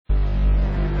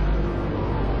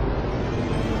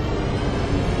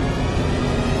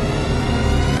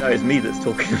it's me that's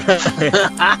talking about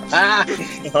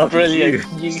it. Brilliant.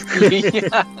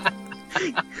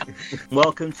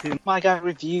 Welcome to My Guy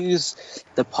Reviews,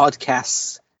 the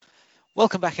podcast.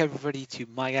 Welcome back, everybody, to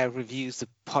My Guy Reviews, the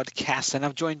podcast. And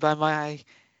I'm joined by my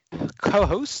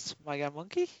co-host, My Guy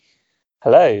Monkey.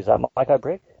 Hello, is that My Guy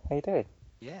Brig? How you doing?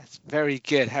 Yes, very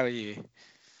good. How are you?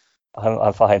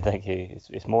 I'm fine, thank you.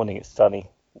 It's morning, it's sunny.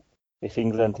 It's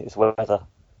England, it's weather.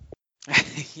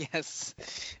 Yes,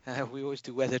 we always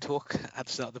do weather talk at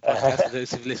the start of the podcast. For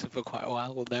those who've listened for quite a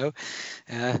while will know.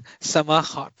 Summer,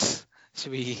 hot.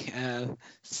 Should we?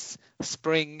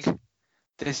 Spring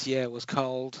this year was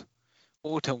cold.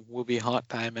 Autumn will be hot,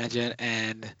 I imagine,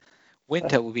 and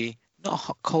winter will be not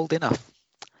hot, cold enough.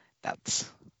 That's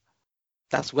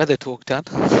weather talk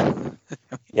done.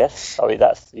 Yes, I mean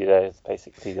that's it's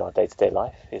basically our day-to-day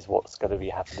life is what's going to be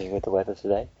happening with the weather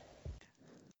today.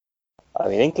 I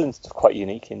mean, England's quite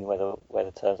unique in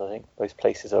weather terms. I think most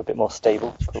places are a bit more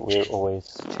stable, but we're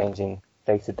always changing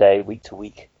day to day, week to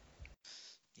week.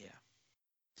 Yeah,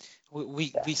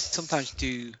 we sometimes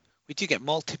do. We do get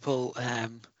multiple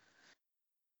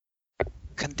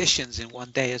conditions in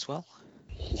one day as well.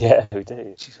 Yeah, we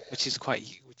do. Which is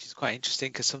quite interesting,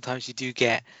 because sometimes you do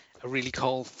get a really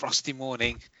cold, frosty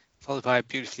morning followed by a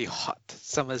beautifully hot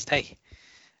summer's day.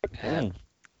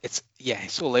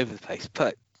 It's all over the place,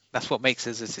 but that's what makes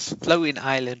us as this floating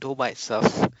island all by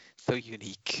itself so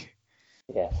unique.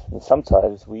 Yes, and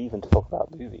sometimes we even talk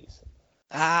about movies.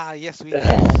 Ah, yes, we do.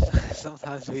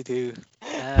 Sometimes we do.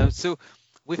 So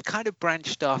we've kind of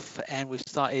branched off and we've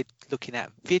started looking at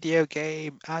video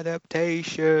game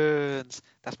adaptations.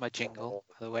 That's my jingle,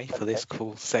 by the way, for this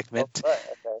cool segment. Oh, right,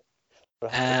 okay. We'll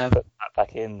put that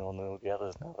back in on all the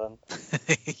others now then.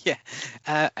 Yeah,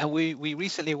 and we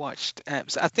recently watched.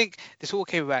 So I think this all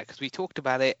came about because we talked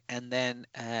about it, and then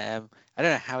I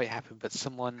don't know how it happened, but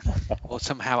someone or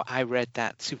somehow I read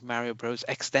that Super Mario Bros.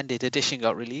 Extended Edition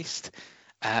got released,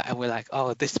 and we're like,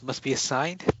 oh, this must be a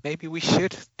sign. Maybe we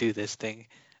should do this thing.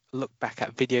 Look back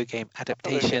at video game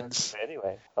adaptations.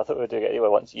 I thought we were doing it anyway.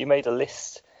 Once you made a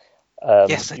list.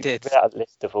 Yes, I did. You put out a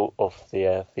list of all of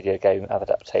the video game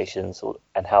adaptations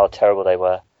and how terrible they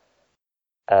were.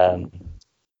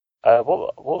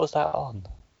 What was that on?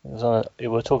 It was on. We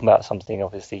were talking about something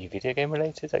obviously video game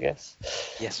related, I guess.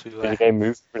 Yes, we were. Video game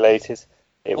movie related.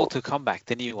 Mortal Kombat,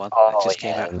 the new one that just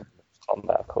came out.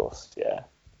 Kombat, of course, yeah.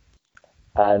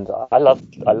 And I love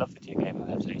video game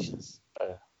adaptations.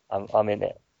 So I'm in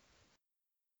it.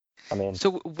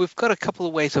 So we've got a couple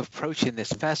of ways of approaching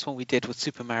this. First one we did with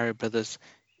Super Mario Brothers,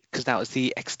 because that was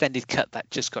the extended cut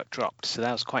that just got dropped. So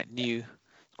that was quite new,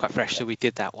 quite fresh. So we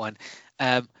did that one.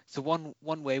 So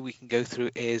one way we can go through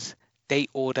is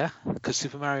date order, because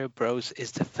Super Mario Bros.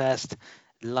 Is the first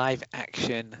live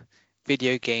action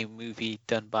video game movie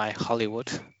done by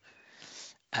Hollywood.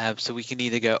 So we can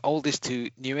either go oldest to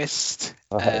newest,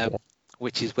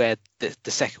 which is where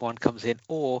the second one comes in,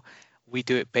 or we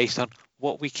do it based on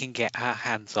what we can get our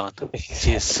hands on, which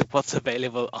is what's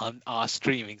available on our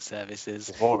streaming services.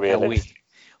 It's more realistic.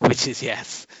 Which is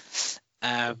yes.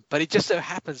 But it just so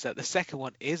happens that the second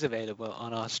one is available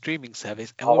on our streaming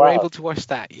service, and we were able to watch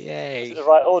that. Yay! Is it the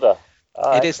right order?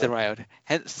 It is the right order.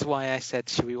 Hence why I said,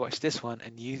 should we watch this one?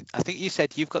 And I think you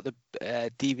said you've got the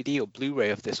DVD or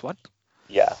Blu-ray of this one.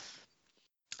 Yeah.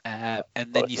 And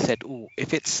then you said, oh,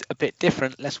 if it's a bit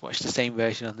different, let's watch the same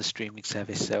version on the streaming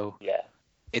service. So yeah.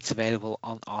 It's available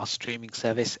on our streaming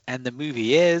service, and the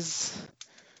movie is.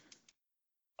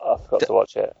 I forgot to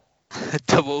watch it.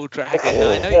 Double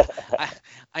Dragon.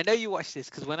 I know you watched this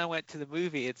because when I went to the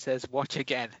movie, it says watch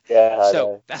again. Yeah.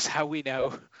 So that's how we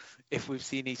know if we've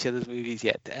seen each other's movies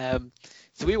yet.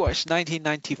 So we watched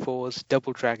 1994's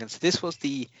Double Dragon. So this was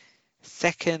the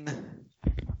second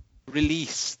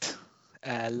released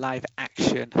live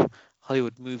action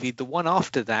Hollywood movie. The one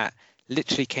after that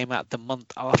literally came out the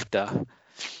month after.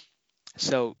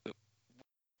 So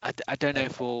I don't know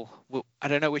if I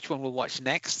don't know which one we'll watch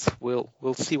next. We'll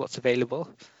see what's available.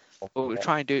 But we'll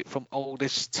try and do it from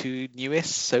oldest to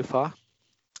newest so far.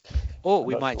 Or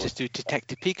we might just do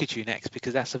Detective Pikachu next,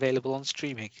 because that's available on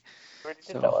streaming. Really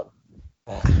did that one.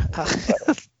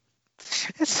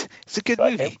 It's a good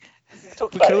movie.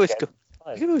 We can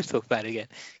always talk about it again.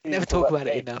 We never talk about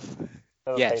it enough.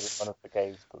 Yes. One of the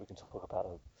games, but we can talk about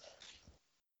it.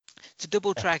 So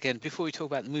Double Dragon, before we talk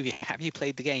about the movie, have you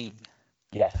played the game?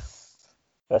 Yes.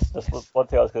 That's one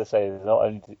thing I was going to say. Not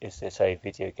only is this a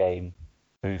video game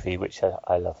movie, which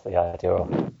I love the idea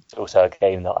of, it's also a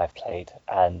game that I've played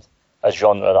and a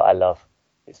genre that I love.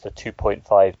 It's the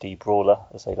 2.5D brawler,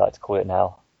 as they like to call it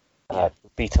now.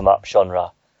 Beat 'em up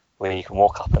genre, where you can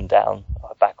walk up and down,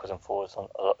 backwards and forwards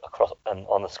across and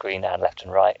on the screen and left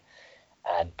and right,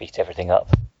 and beat everything up.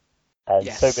 And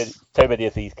Yes. so many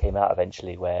of these came out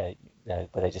eventually, where where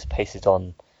they just pasted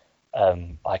on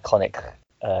iconic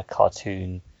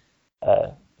cartoon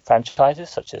franchises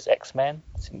such as X-Men,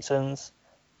 Simpsons,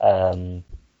 X-Men,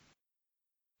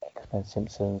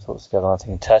 Simpsons. What's the other one? I'm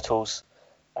thinking Turtles,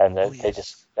 and they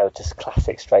were just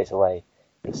classic straight away.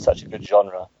 It was such a good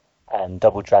genre, and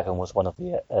Double Dragon was one of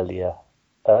the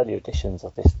early editions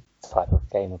of this type of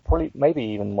game, and probably maybe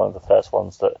even one of the first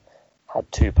ones that had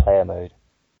 2-player mode.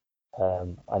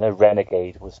 I know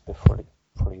Renegade was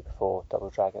probably before Double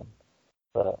Dragon,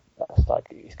 but that's like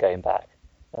it's going back.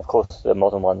 And of course, the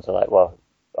modern ones are like, well,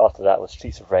 after that was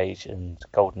Streets of Rage and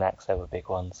Golden Axe. They were big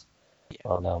ones,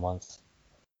 well-known ones.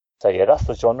 So yeah, that's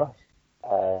the genre.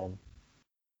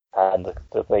 And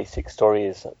the basic story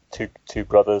is two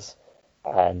brothers,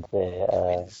 and they're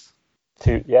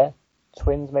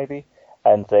twins maybe,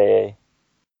 and they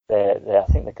I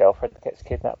think the girlfriend gets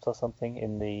kidnapped or something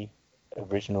in the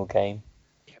original game.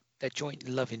 Yeah, they're joint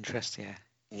love interest, yeah.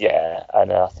 Yeah,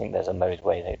 and I think there's a mode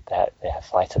where they have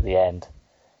fight at the end.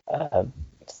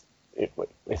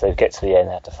 If they get to the end,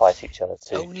 they have to fight each other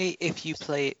too. Only if you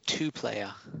play it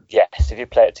 2-player. Yes, if you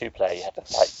play it 2-player, you have to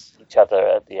fight each other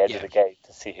at the end of the game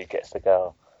to see who gets the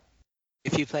girl.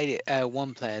 If you played it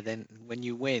 1-player, then when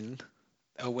you win,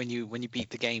 or when you beat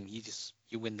the game,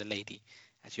 you win the lady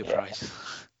as your prize.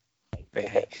 But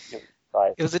hey,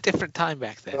 it was a different time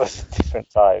back then. It was a different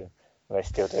time, and they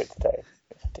still do it today.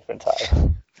 It's a different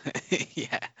time.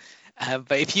 Yeah.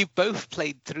 But if you both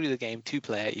played through the game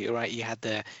 2-player, you're right. You had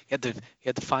the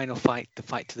final fight, the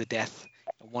fight to the death.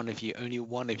 And only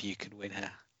one of you could win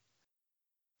her.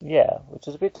 Yeah, which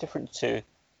is a bit different to.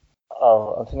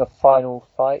 I'm thinking of Final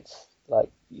Fight. Like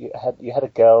you had a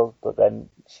girl, but then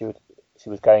she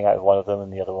was going out with one of them,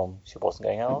 and the other one she wasn't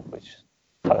going out with, which is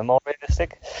kind of more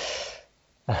realistic.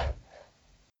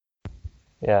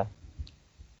 Yeah.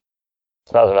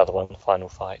 So that was another one, Final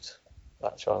Fight.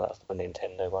 That's the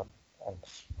Nintendo one.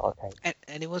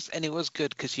 And it was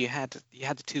good because you had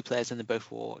the 2 players and they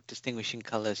both wore distinguishing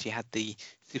colors. You had the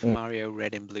Super Mario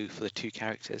red and blue for the 2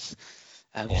 characters,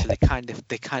 so they kind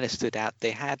of stood out.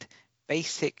 They had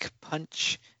basic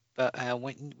punch, but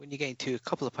when you get into a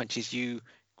couple of punches, you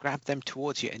grab them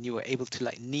towards you and you were able to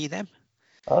like knee them.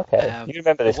 Okay, you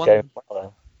remember this game well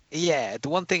then. Yeah, the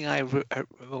one thing I remember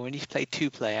when you play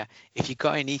 2-player, if you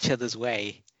got in each other's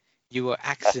way, you were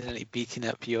accidentally beating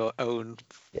up your own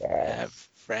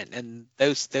friend, and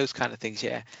those kind of things.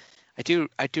 Yeah, I do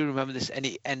remember this. And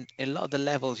in a lot of the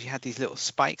levels, you had these little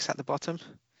spikes at the bottom.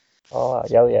 Oh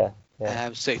yeah.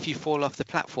 So if you fall off the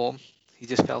platform, you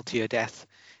just fell to your death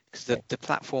because the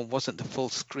platform wasn't the full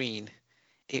screen.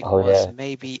 It was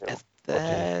maybe a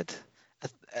third,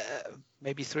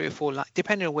 maybe 3 or 4 lines,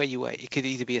 depending on where you were. It could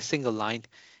either be a single line,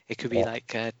 it could be like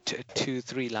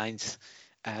 2-3 lines.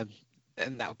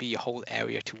 And that would be your whole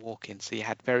area to walk in. So you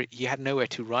had nowhere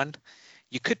to run.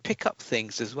 You could pick up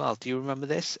things as well. Do you remember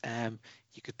this?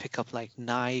 You could pick up like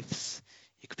knives.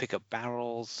 You could pick up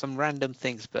barrels, some random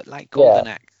things. But like Golden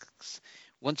Axe,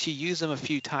 once you use them a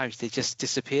few times, they just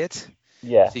disappeared.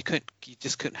 Yeah. So you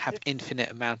just couldn't have infinite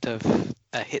amount of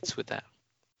hits with that.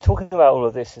 Talking about all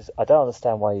of this, I don't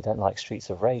understand why you don't like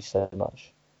Streets of Rage so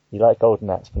much. You like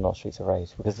Golden Axe, but not Streets of Rage,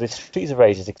 because the Streets of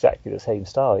Rage is exactly the same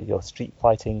style. You're street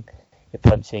fighting. You're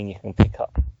punching, you can pick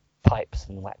up pipes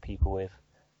and whack people with.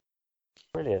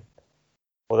 Brilliant.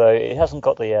 Although it hasn't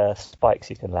got the spikes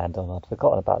you can land on. I'd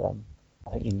forgotten about them.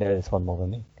 I think you know this one more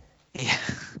than me. Yeah.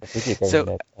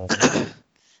 So,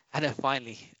 and then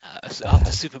finally,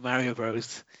 after Super Mario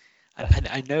Bros.,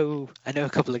 I know a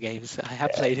couple of games. I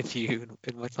have played a few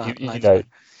in my lifetime.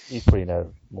 You probably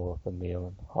know more than me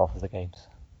on half of the games.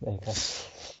 There you go.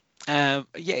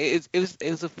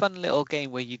 It was a fun little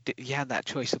game where you had that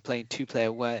choice of playing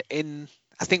 2-player. Where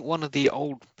I think one of the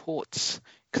old ports,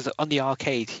 because on the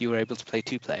arcade you were able to play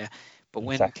 2-player, but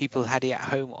when people had it at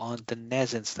home on the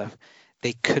NES and stuff,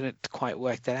 they couldn't quite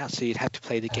work that out. So you'd have to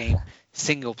play the game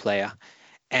single player.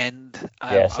 And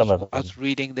I was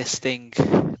reading this thing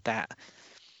that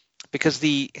because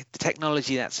the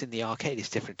technology that's in the arcade is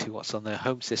different to what's on the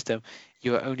home system,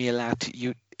 you are only allowed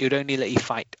to it would only let you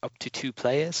fight up to 2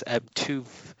 players. 2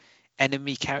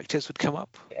 enemy characters would come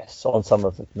up. Yes, on some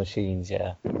of the machines,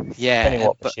 yeah. Yeah. Depending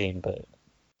what machine,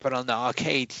 but on the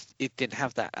arcade, it didn't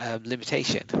have that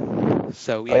limitation.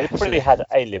 So yeah, it probably had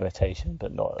a limitation,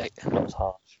 but not as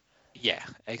harsh. Yeah,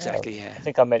 exactly. Yeah. I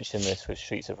think I mentioned this with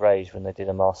Streets of Rage when they did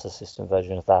a Master System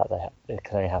version of that. They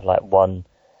can only have like 1,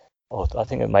 or I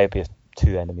think it may be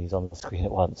 2 enemies on the screen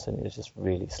at once, and it was just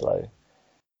really slow.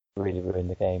 really ruined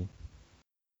the game,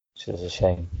 which is a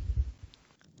shame.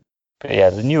 But yeah,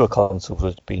 the newer consoles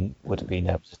would have been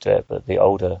able to do it, but the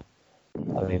older,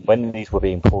 I mean, when these were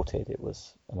being ported, it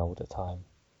was an older time.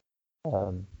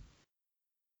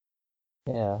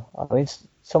 Yeah, I mean,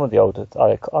 some of the older,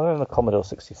 I remember Commodore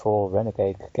 64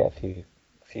 Renegade could get a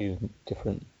few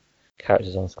different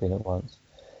characters on screen at once,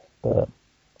 but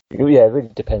yeah, it really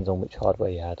depends on which hardware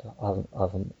you had.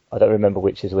 I don't remember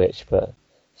which is which, but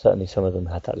certainly some of them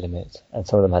had that limit, and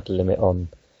some of them had the limit on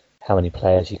how many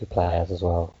players you could play as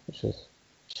well, which was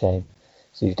a shame.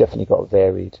 So you've definitely got a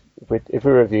varied. If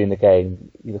we're reviewing the game,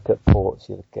 you look at ports,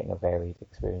 you're getting a varied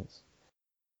experience.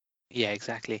 Yeah,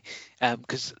 exactly.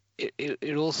 Because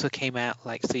it also came out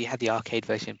like, so you had the arcade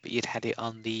version, but you'd had it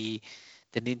on the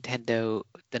Nintendo,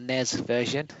 the NES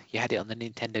version. You had it on the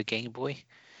Nintendo Game Boy.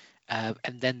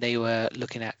 And then they were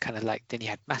looking at kind of like, then you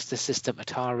had Master System,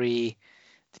 Atari,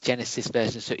 the Genesis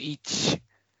version. So each,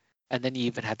 and then you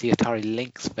even had the Atari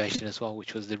Lynx version as well,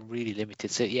 which was the really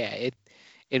limited. So yeah,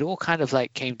 it all kind of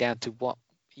like came down to what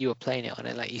you were playing it on.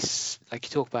 And like you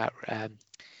talk about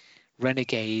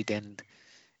Renegade, and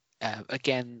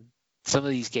again, some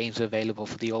of these games are available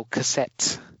for the old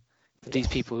cassettes. For these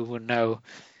people who will know,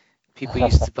 people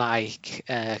used to buy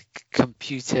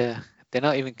computer. They're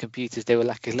not even computers. They were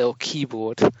like a little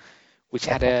keyboard, which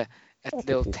had a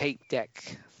little tape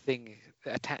deck thing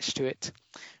attached to it,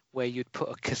 where you'd put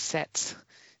a cassette.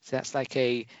 So that's like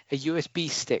a USB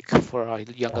stick for our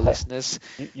younger listeners.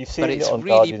 You've seen but it's it on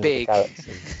really Guardians big. Of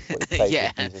the Galaxy,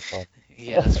 Yeah,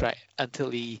 yeah, that's right.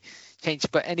 Until he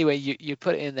changed. But anyway, you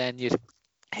put it in there and you'd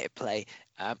hit play.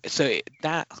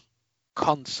 That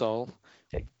console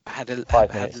had a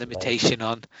limitation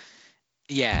on.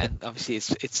 Yeah, and obviously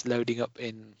it's loading up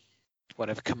in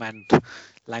whatever command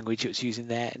language it was using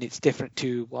there, and it's different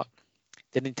to what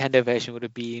the Nintendo version would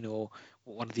have been, or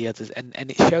one of the others. And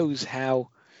it shows how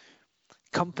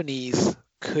companies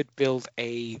could build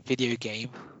a video game,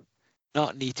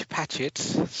 not need to patch it,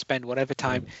 spend whatever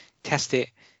time, test it,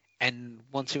 and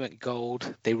once it went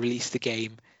gold, they released the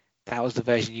game. That was the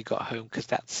version you got home, because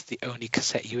that's the only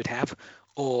cassette you would have,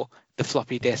 or the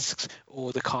floppy disks,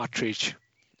 or the cartridge,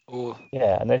 or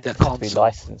and they have to be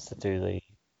licensed to do the.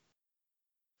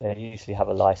 They usually have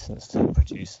a license to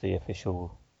produce the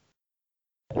official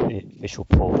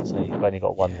port, so you've only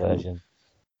got one version.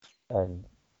 And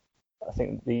I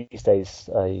think these days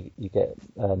you get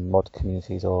mod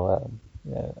communities or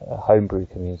homebrew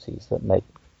communities that make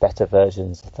better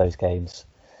versions of those games,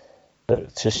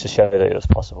 just to show that it was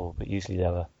possible. But usually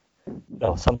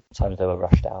sometimes they were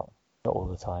rushed out, not all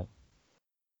the time.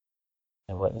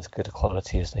 They weren't as good a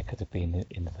quality as they could have been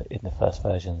in the first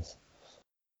versions.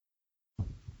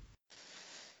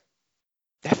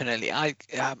 Definitely. I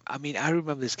mean, I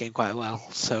remember this game quite well.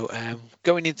 So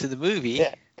going into the movie,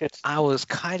 I was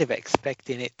kind of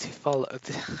expecting it to follow.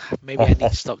 Maybe I need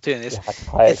to stop doing this.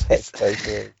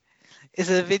 It's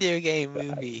a video game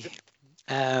movie.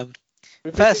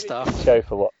 First off, show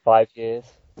for what, 5 years?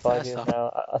 5 years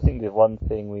now. I think the one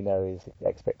thing we know is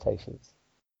expectations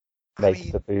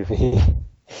make the movie.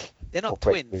 They're not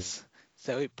twins,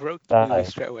 so it broke the movie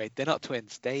straight away. They're not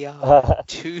twins. They are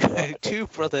two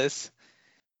brothers.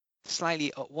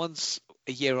 Slightly, one's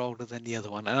a year older than the other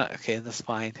one. Okay, that's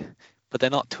fine. But they're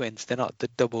not twins. They're not the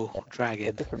double dragon.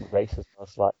 They're different races,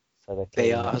 so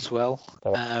they are as well.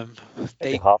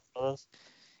 They half brothers.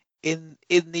 In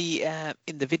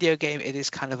the video game, it is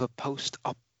kind of a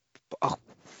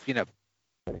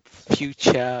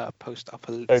future,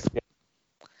 post-apocalyptic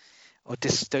or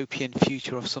dystopian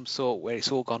future of some sort, where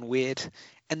it's all gone weird.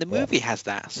 And the movie has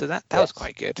that, so that was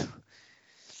quite good.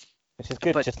 Which is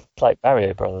good, just like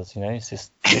Mario Brothers, it's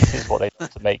just this is what they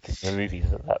want to make in the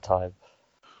movies at that time,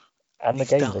 and the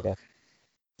games again.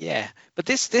 Yeah, but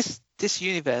this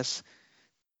universe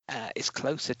is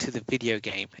closer to the video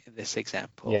game in this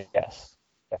example. Yes.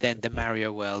 Than the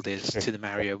Mario world is to the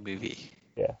Mario movie.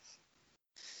 Yes.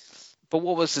 But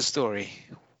what was the story?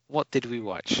 What did we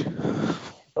watch?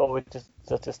 Oh, I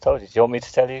just told you. Do you want me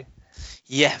to tell you?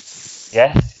 Yes.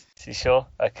 Yes. You sure?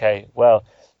 Okay. Well.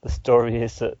 The story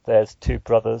is that there's two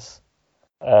brothers,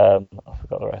 I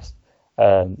forgot the rest,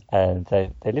 and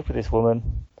they live with this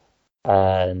woman,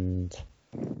 and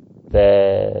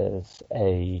there's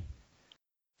a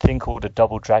thing called a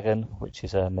double dragon, which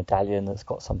is a medallion that's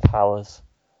got some powers,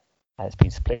 and it's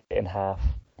been split in half,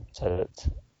 so that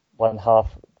one half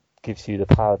gives you the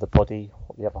power of the body,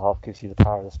 the other half gives you the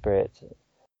power of the spirit,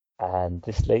 and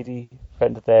this lady,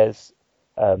 friend of theirs,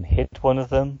 hid one of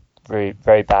them very,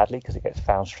 very badly because it gets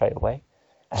found straight away.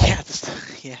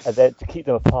 Yeah. And then to keep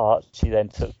them apart, she then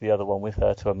took the other one with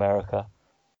her to America,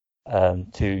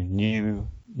 to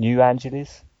New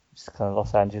Angeles, which is kind of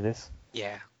Los Angeles,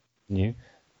 Yeah. new.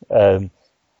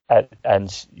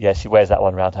 Yeah, she wears that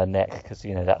one around her neck because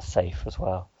that's safe as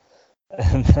well.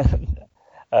 And then,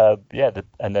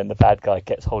 and then the bad guy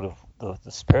gets hold of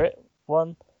the spirit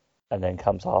one, and then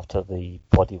comes after the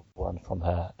body one from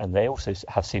her, and they also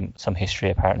have seen some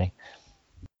history apparently.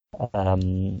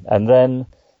 And then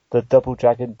the Double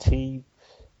Dragon T,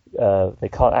 they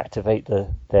can't activate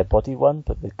their body one,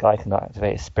 but the guy can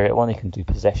activate his spirit one. He can do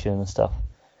possession and stuff.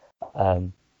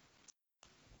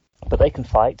 But they can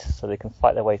fight, so they can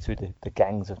fight their way through the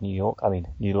gangs of New York. I mean,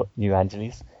 New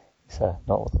Angeles. It's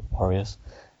not the Warriors.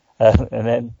 And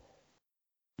then,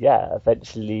 yeah,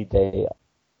 eventually they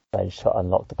manage to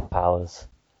unlock the powers,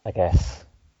 I guess,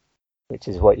 which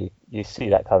is what you see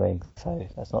that coming. So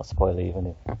that's not a spoiler,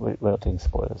 even if we're not doing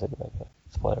spoilers anyway.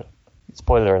 But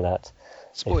spoiler alert.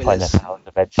 Spoilers. They find their powers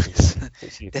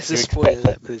eventually. There's a spoiler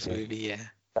alert for this movie, yeah.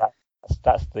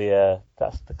 That's the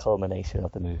culmination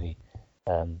of the movie.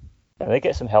 And they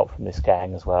get some help from this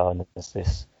gang as well, and there's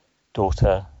this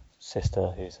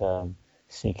sister who's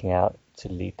sneaking out to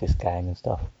lead this gang and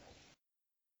stuff.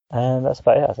 And that's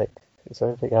about it, I think. Is there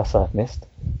anything else I've missed?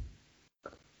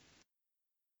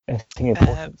 Anything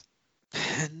important?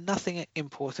 Nothing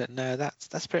important. No,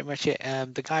 that's pretty much it.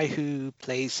 The guy who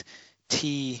plays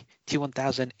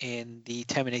T-1000 in the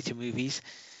Terminator movies,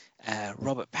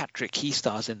 Robert Patrick, he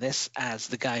stars in this as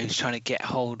the guy who's trying to get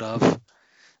hold of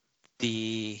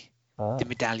the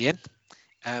medallion.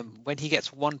 When he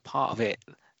gets one part of it,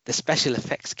 the special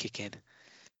effects kick in.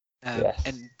 Yes.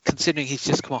 And considering he's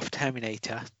just come off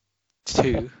Terminator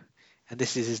 2, and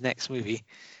this is his next movie,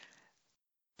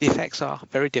 the effects are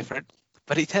very different.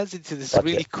 But he turns into this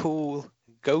really cool,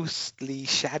 ghostly,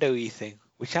 shadowy thing,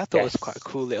 which I thought was quite a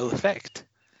cool little effect.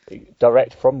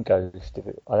 Direct from Ghost.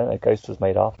 I don't know, Ghost was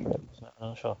made after it, wasn't it? I'm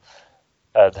not sure.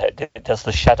 It does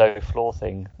the shadow floor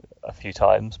thing a few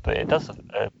times, but it does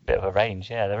a bit of a range.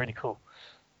 Yeah, they're really cool.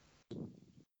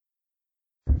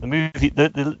 The movie,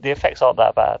 the effects aren't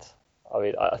that bad. I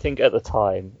mean, I think at the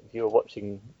time, if you were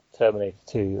watching Terminator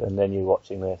 2 and then you're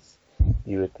watching this,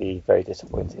 you would be very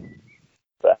disappointed.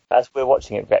 But as we're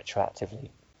watching it retroactively,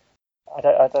 I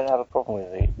don't have a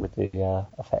problem with the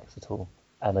effects at all.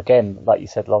 And again, like you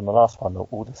said on the last one,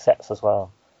 all the sets as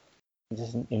well. You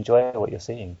just enjoy what you're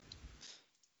seeing.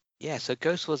 Yeah, so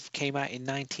Ghost came out in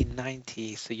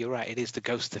 1990, so you're right, it is the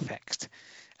Ghost effect.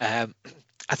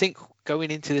 I think going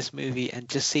into this movie and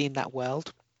just seeing that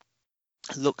world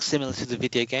looks similar to the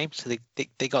video game, so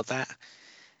they got that.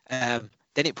 Then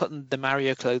it put in the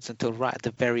Mario clothes until right at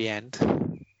the very end,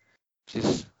 which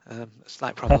is a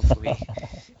slight problem for me.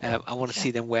 I want to see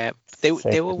them wear.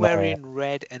 They were wearing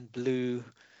red and blue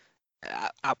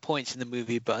at points in the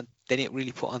movie, but they didn't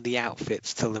really put on the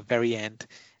outfits till the very end.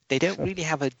 They don't really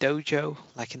have a dojo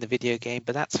like in the video game,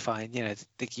 but that's fine.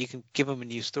 You can give them a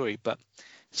new story. But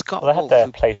Scott Wolf, they had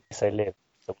their place they lived,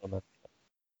 the woman.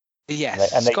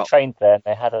 Yes, and they trained there, and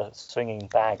they had a swinging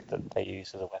bag that they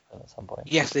used as a weapon at some point.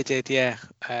 Yes, they did. Yeah.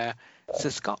 So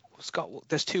Scott,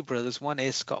 there's two brothers. One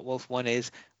is Scott Wolf. One is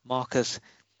Marcus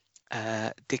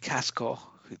DeCasco.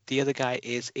 The other guy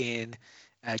is in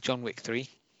John Wick 3.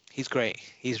 He's great.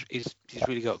 He's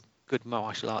really got good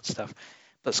martial arts stuff.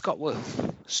 But Scott Wolf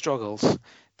struggles.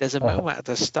 There's a moment at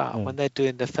the start when they're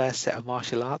doing the first set of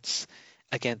martial arts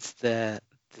against the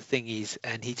thingies,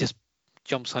 and he just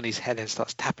jumps on his head and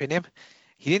starts tapping him.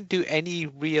 He didn't do any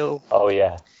real. Oh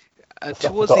yeah.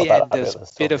 Towards the end, there's a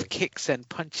bit of kicks and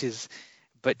punches,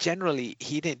 but generally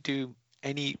he didn't do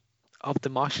any of the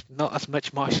not as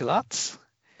much martial arts.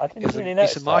 I didn't really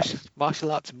notice It's a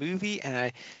martial arts movie,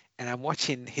 and I'm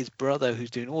watching his brother who's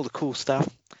doing all the cool stuff,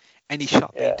 and he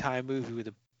shot the entire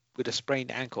movie with a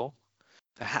sprained ankle.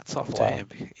 So hats off to him.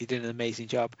 He did an amazing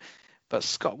job. But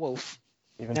Scott Wolf,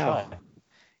 even try.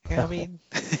 Yeah, I mean,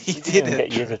 he didn't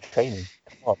get years of training.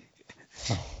 Come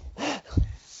on.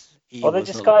 Well, they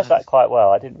disguised that quite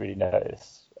well. I didn't really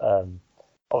notice.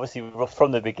 Obviously,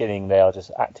 from the beginning, they are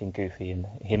just acting goofy, and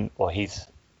he's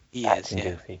acting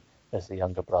goofy as the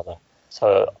younger brother.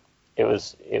 So it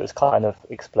was kind of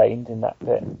explained in that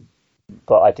bit.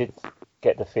 But I did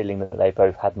get the feeling that they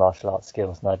both had martial arts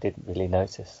skills, and I didn't really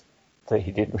notice that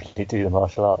he didn't really do the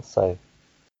martial arts. So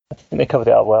I think they covered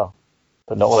it up well,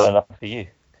 but not well enough for you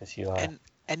because you are.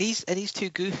 And he's too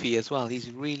goofy as well. He's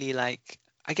really like.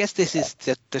 I guess this is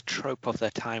the trope of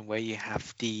the time where you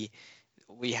have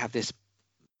this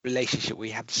relationship where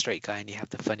you have the straight guy and you have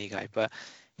the funny guy, but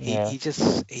he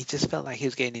just felt like he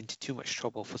was getting into too much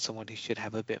trouble for someone who should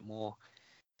have a bit more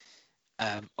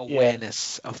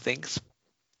awareness of things.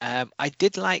 I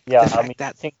did like the fact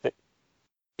that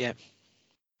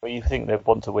Well, you think they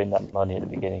want to win that money at the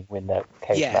beginning, win their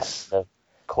cage match, Yes. they're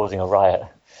causing a riot.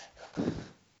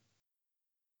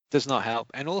 Does not help.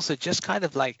 And also just kind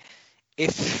of like,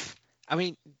 if I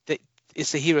mean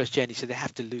it's the hero's journey, so they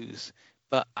have to lose.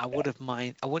 But I wouldn't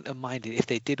have minded if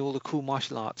they did all the cool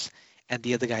martial arts and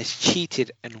the other guys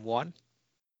cheated and won.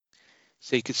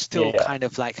 So you could still Yeah. kind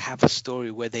of like have a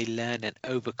story where they learn and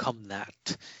overcome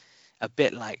that. A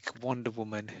bit like Wonder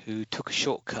Woman, who took a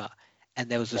shortcut, and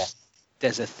there's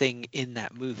a thing in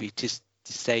that movie just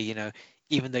to say,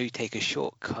 even though you take a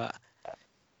shortcut,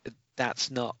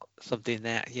 that's not something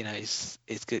that is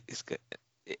good.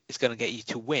 It's going to get you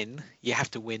to win. You have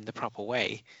to win the proper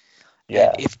way.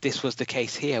 Yeah. And if this was the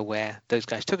case here, where those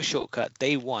guys took a shortcut,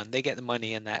 they won, they get the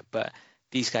money and that, but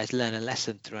these guys learn a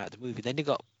lesson throughout the movie, then you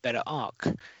got better arc.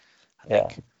 I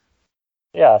think.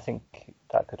 Yeah, I think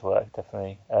that could work,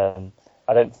 definitely.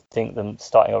 I don't think them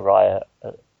starting a riot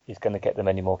is going to get them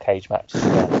any more cage matches.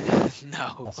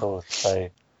 No. That's all. So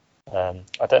I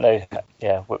don't know.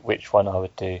 Which one I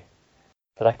would do,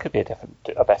 but that could be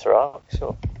a better arc,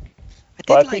 sure.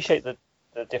 But I appreciate the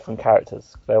different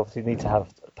characters. They obviously need to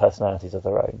have personalities of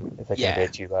their own if they're going to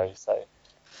be a duo. So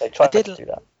they try to do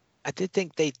that. I did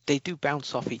think they do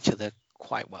bounce off each other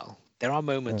quite well. There are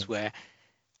moments where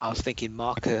I was thinking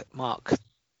Mark,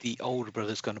 the older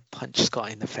brother's going to punch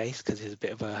Scott in the face because he's a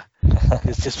bit of a.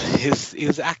 he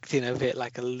was acting a bit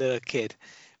like a little kid,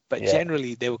 but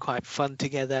generally they were quite fun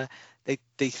together.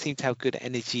 They seemed to have good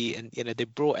energy, and they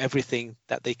brought everything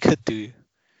that they could do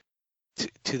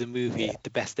to the movie the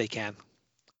best they can.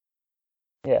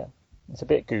 Yeah, it's a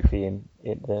bit goofy in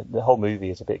the whole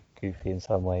movie is a bit goofy in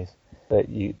some ways, but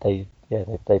they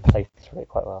play through it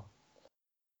quite well.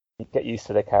 You get used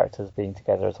to their characters being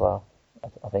together as well.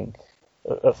 I think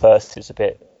at first it's a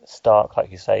bit stark,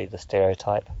 like you say, the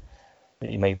stereotype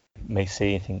that you may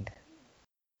see and think,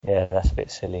 yeah, that's a bit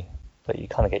silly, but you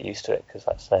kind of get used to it because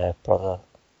that's their brother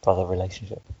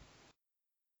relationship.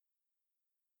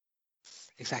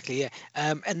 Exactly, yeah.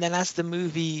 And then as the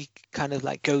movie kind of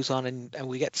like goes on and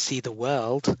we get to see the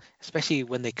world, especially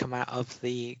when they come out of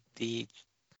the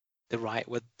riot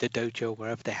with the dojo,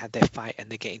 wherever they had their fight, and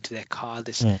they get into their car,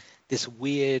 this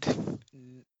weird,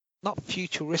 not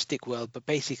futuristic world, but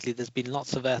basically there's been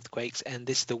lots of earthquakes, and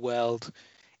this is the world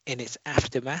in its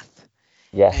aftermath.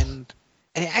 Yes. And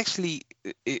it actually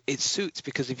it suits,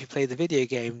 because if you play the video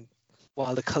game,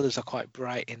 while the colors are quite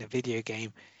bright in a video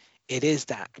game, it is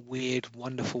that weird,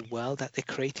 wonderful world that they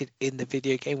created in the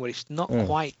video game, where it's not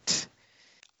quite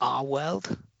our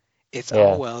world. It's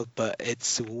our world, but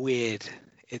it's weird.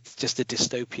 It's just a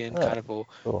dystopian kind of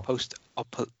post.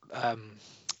 Can't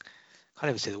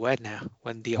even say the word now.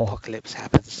 When the apocalypse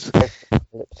happens,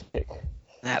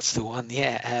 that's the one.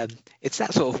 Yeah, it's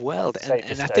that sort of world,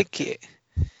 and I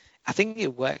think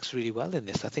it works really well in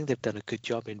this. I think they've done a good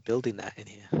job in building that in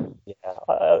here. Yeah,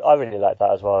 I really like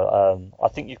that as well. I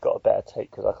think you've got a better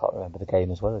take because I can't remember the game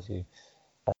as well as you.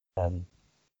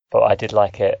 But I did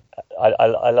like it.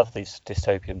 I love these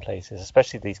dystopian places,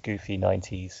 especially these goofy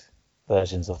 90s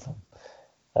versions of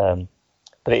them.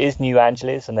 But it is New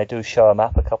Angeles, and they do show a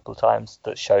map a couple of times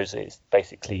that shows it's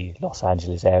basically Los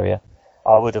Angeles area.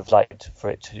 I would have liked for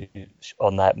it to,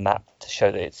 on that map, to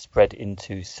show that it's spread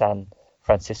into San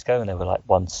Francisco, and there were like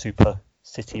one super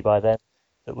city by then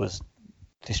that was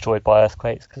destroyed by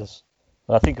earthquakes. Because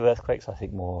when I think of earthquakes, I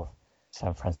think more of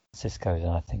San Francisco than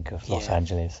I think of Los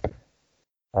Angeles.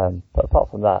 But apart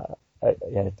from that,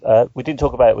 we didn't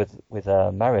talk about it with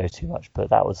Mario too much, but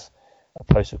that was a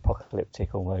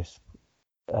post-apocalyptic, almost,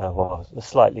 a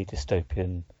slightly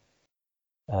dystopian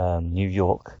New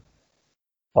York.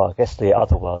 Well, I guess the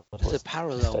other world was a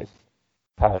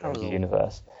parallel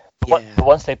universe. But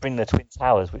once they bring the Twin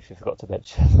Towers, which we forgot to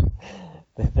mention,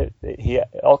 he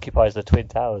occupies the Twin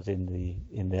Towers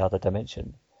in the other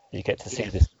dimension. You get to see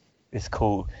this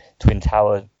cool Twin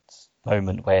Towers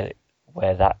moment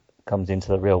where that comes into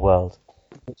the real world,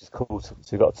 which is cool. So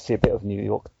we got to see a bit of New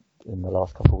York in the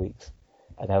last couple of weeks,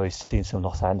 and now we've seen some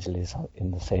Los Angeles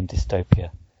in the same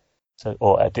dystopia,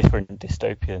 or a different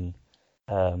dystopian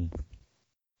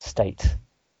state.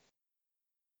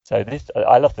 So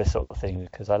I love this sort of thing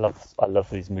because I love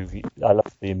these movies. I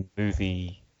love the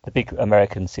big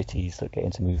American cities that get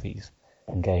into movies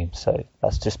and games. So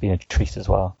that's just been a treat as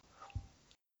well.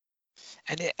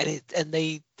 And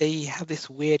they have this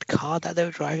weird car that they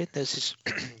were driving. There's this,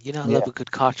 I love a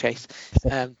good car chase.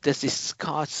 There's this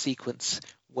car sequence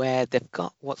where they've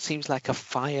got what seems like a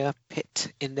fire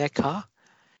pit in their car,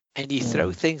 and you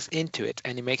throw things into it,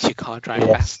 and it makes your car drive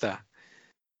faster.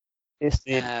 It's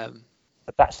the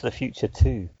Back to the Future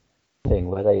 2 thing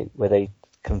where they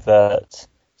convert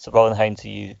So rather than having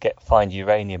to find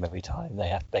uranium every time,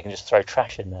 they can just throw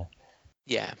trash in there,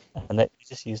 Yeah. and they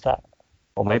just use that.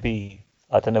 Or maybe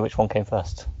I don't know which one came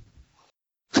first.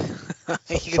 You're gonna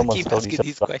Someone keep stole asking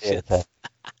these questions.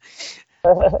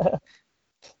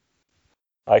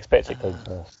 I expect it came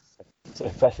first. So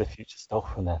Back to the Future stole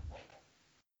from them.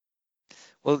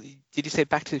 Well, did you say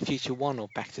Back to the Future 1 or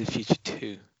Back to the Future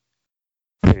 2?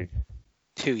 2.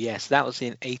 2, yes. That was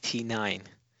in 1989.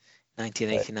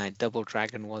 Double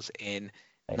Dragon was in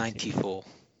 94.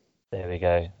 There we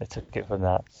go. They took it from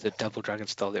that. So Double Dragon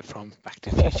stole it from Back to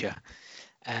the Future.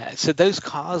 So those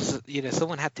cars,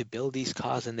 someone had to build these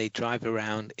cars, and they drive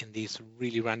around in these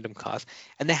really random cars.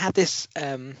 And they had this.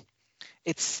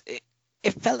 It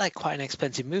felt like quite an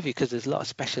expensive movie because there's a lot of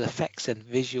special effects and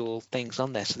visual things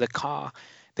on there. So the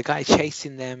guy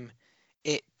chasing them,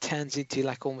 it turns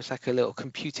into almost like a little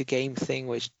computer game thing,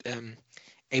 which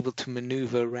able to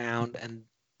maneuver around, and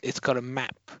it's got a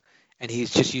map, and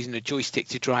he's just using a joystick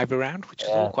to drive around, which is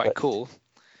all quite cool.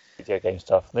 Video game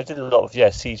stuff. They did a lot of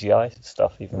CGI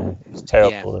stuff, even though it was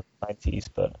terrible in the 90s,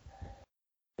 but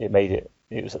it made it.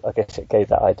 It was, I guess, it gave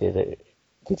that idea that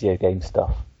video game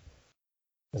stuff,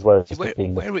 as well as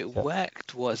where it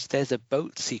worked was there's a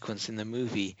boat sequence in the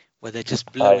movie where they're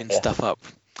just blowing stuff up,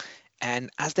 and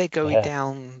as they're going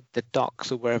down the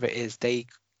docks or wherever it is, they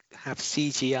have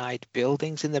CGI'd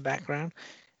buildings in the background.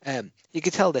 You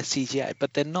can tell they're CGI,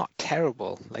 but they're not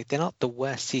terrible. They're not the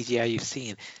worst CGI you've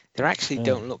seen. They actually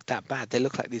don't look that bad. They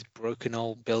look like these broken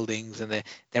old buildings, and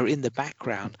they're in the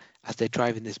background as they're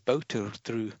driving this boat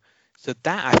through. So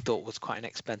that I thought was quite an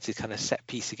expensive kind of set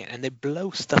piece again. And they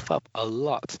blow stuff up a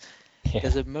lot. Yeah.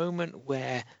 There's a moment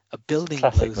where a building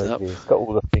blows up. It's got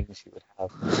all the things you would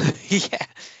have. Yeah,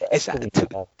 it's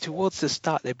towards the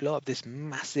start. They blow up this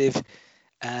massive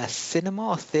cinema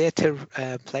or theater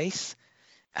place.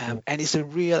 And it's a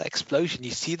real explosion. You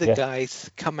see the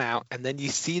guys come out, and then you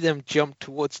see them jump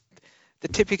towards the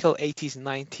typical 80s,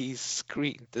 90s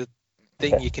screen. The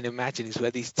thing you can imagine is where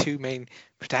these two main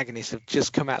protagonists have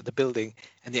just come out of the building,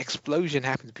 and the explosion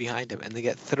happens behind them, and they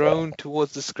get thrown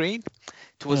towards the screen,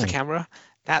 towards the camera.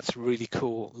 That's really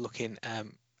cool looking,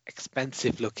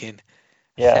 expensive looking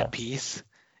set piece.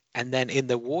 And then in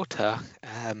the water,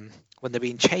 when they're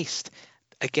being chased,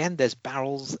 again, there's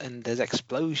barrels and there's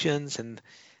explosions and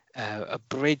a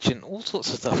bridge and all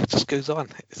sorts of stuff. It just goes on.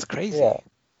 It's crazy. Yeah.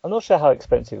 I'm not sure how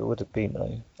expensive it would have been,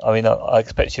 though. I mean, I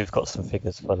expect you've got some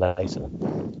figures for later.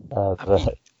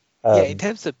 In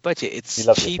terms of budget, it's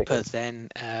cheaper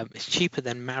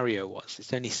than Mario was.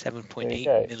 It's only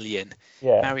 7.8 million.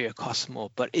 Yeah. Mario costs more,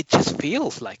 but it just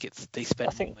feels like they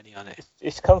spent more money on it.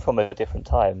 It's come from a different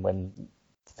time when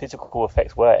physical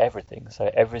effects were everything. So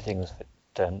everything was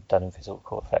done in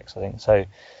physical effects, I think. So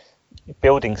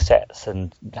building sets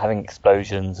and having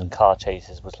explosions and car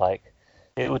chases was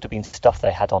it would have been stuff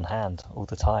they had on hand all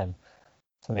the time.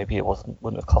 So maybe it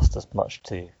wouldn't have cost as much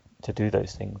to do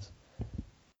those things.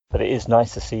 But it is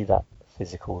nice to see that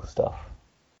physical stuff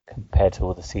compared to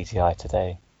all the CGI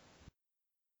today.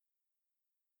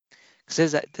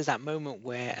 Because there's that moment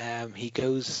where he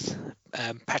goes,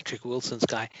 Patrick Wilson's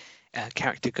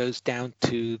character goes down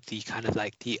to the kind of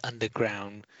the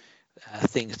underground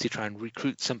things to try and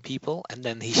recruit some people, and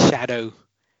then his shadow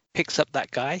picks up that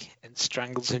guy and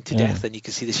strangles him to death, and you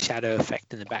can see the shadow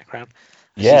effect in the background.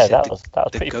 That was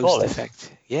pretty ghost flawless. Effect.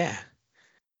 Yeah.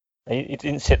 You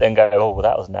didn't sit there and go, "Oh, well,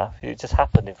 that was naff." It just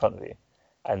happened in front of you,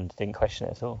 and didn't question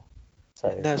it at all.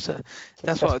 So that's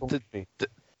what the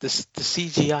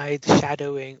CGI, the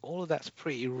shadowing, all of that's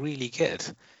really good.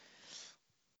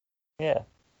 Yeah.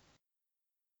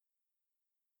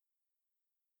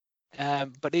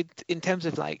 But in terms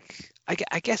of I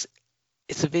guess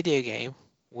it's a video game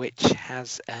which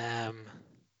has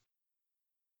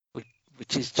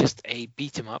which is just a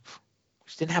beat 'em up,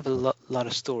 which didn't have a lot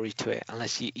of story to it,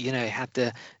 unless it had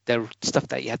the stuff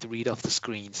that you had to read off the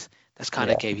screens. That's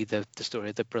kind of gave you the story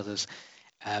of the brothers,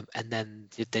 and then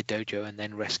the dojo, and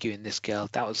then rescuing this girl.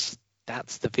 That's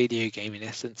the video game in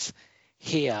essence.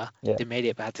 Here they made it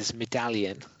about this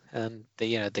medallion, and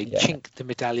they chinked the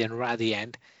medallion right at the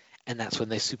end. And that's when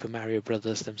they Super Mario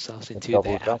Brothers themselves into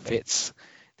their outfits.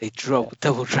 They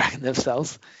double dragon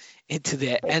themselves into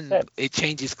their, and it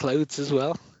changes clothes as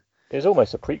well. It was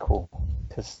almost a prequel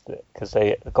because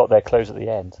they got their clothes at the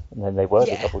end, and then they were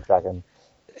the double dragon.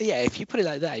 Yeah, if you put it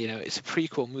like that, it's a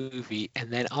prequel movie,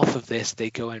 and then off of this they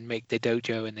go and make their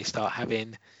dojo, and they start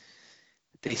having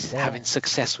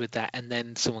success with that, and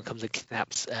then someone comes and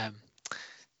kidnaps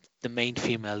the main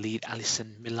female lead,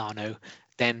 Alison Milano.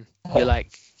 Then you're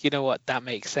like, you know what, that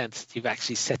makes sense. You've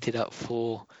actually set it up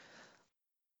for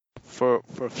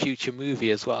a future movie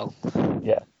as well.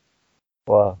 Yeah,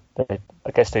 Well,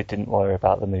 I guess they didn't worry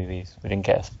about the movies. We didn't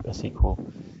get a sequel,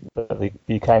 but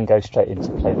you can go straight into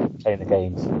playing the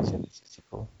games as a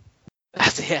sequel.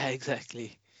 Yeah,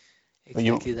 exactly. But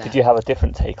Exactly did that. you have a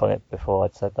different take on it before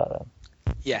I'd said that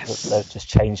then? Yes. They've just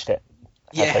changed it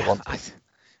as they Yeah, wanted.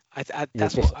 You were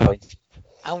that's what disappointed.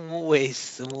 I'm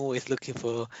always looking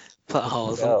for plot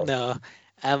holes. No. No,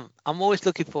 I'm always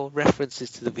looking for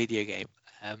references to the video game.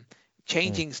 Um, Mm.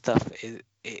 Changing stuff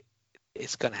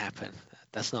it's gonna happen.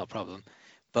 That's not a problem.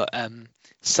 But No,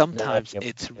 sometimes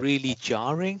it's really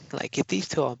jarring. Like if these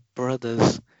two are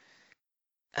brothers,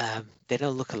 they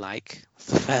don't look alike.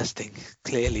 That's the first thing.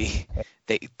 Clearly,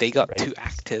 they got two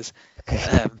actors.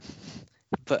 Um,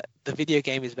 but the video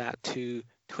game is about two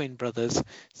twin brothers.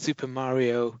 Super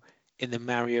Mario in the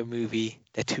Mario movie,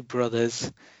 they're two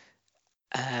brothers.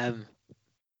 Um,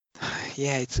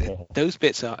 yeah, Yeah. those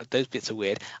bits are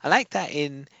weird. I like that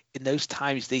in those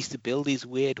times they used to build these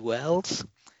weird worlds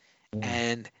Mm.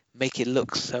 and make it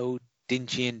look so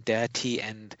dingy and dirty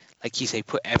and like you say,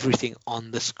 put everything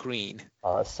on the screen.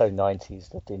 Oh, it's so 90s,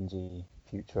 the dingy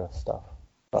future stuff.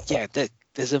 Yeah,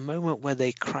 there's a moment where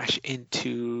they crash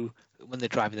into when they're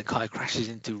driving the car, it crashes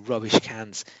into rubbish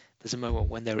cans. There's a moment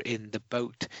when they're in the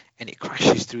boat and it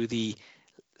crashes through the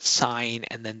sign,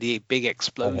 and then the big Okay.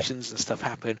 explosions and stuff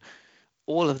happen.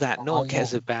 All of that, no Oh, one yeah.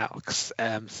 cares about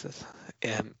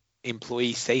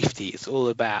employee safety. It's all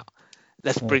about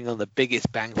let's Mm. bring on the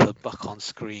biggest bang for the buck on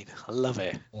screen. I love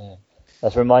it. Yeah.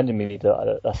 That's reminding me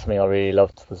that's something I really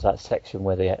loved was that section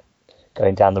where they're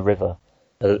going down the river.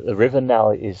 The river now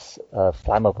is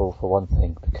flammable for one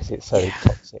thing because it's so Yeah,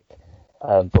 toxic,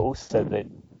 but also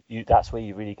that's where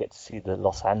you really get to see that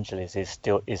Los Angeles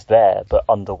is there but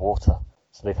underwater.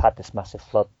 So they've had this massive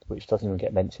flood which doesn't even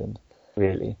get mentioned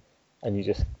really, and you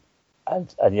just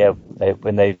and yeah,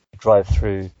 when they drive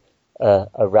through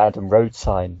a random road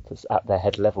sign that's at their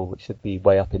head level, which should be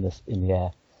way up in the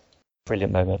air.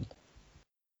 Brilliant moment.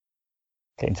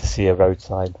 Getting to see a road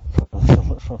sign from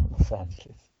Los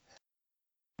Angeles.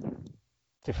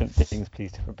 Different things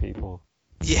please different people.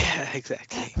 yeah,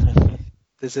 exactly.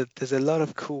 There's a lot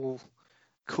of cool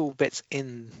bits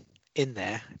in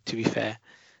there. To be fair,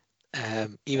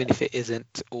 even if it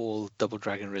isn't all Double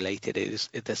Dragon related,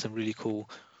 there's some really cool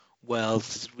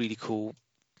worlds, really cool.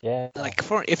 Yeah. Like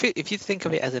if you think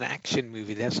of it as an action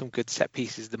movie, there's some good set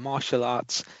pieces. The martial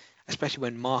arts, especially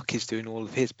when Mark is doing all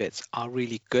of his bits, are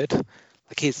really good.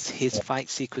 Like his Yeah. fight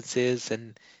sequences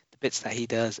and the bits that he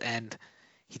does, and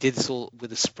he did this all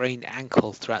with a sprained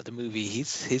ankle throughout the movie.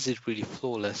 His is really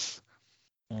flawless.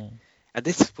 Mm. And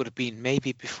this would have been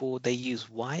maybe before they used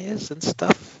wires and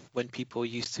stuff, when people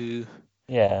used to.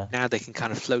 Yeah. Now they can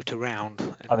kind of float around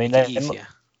and I mean, make it easier.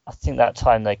 I think that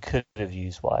time they could have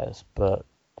used wires, but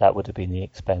that would have been the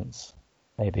expense,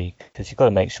 maybe, because you've got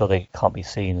to make sure they can't be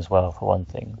seen as well, for one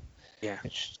thing, Yeah.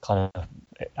 which kind of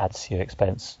adds to your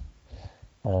expense.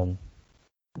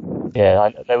 Yeah,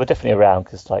 they were definitely around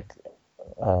because like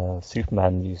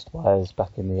Superman used wires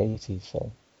back in the 80s,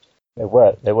 so they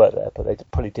were there, but they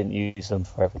probably didn't use them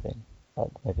for everything.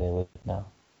 Like maybe they would now.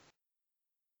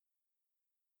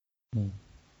 Hmm.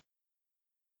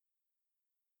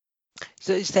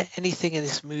 So is there anything in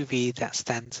this movie that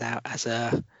stands out as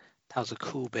that was a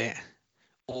cool bit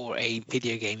or a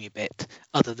video gamey bit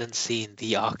other than seeing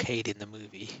the arcade in the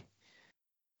movie?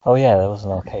 Oh yeah, there was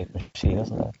an arcade machine,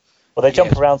 wasn't there? Well, they Yeah,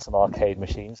 jump around some arcade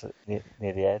machines near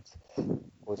the end.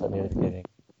 Or was that near the beginning?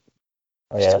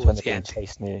 Oh yeah, just that's when towards they're the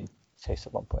being end. chased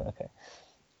at one point. Okay.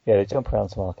 Yeah, they jump around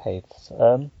some arcades.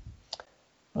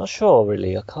 Not sure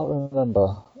really. I can't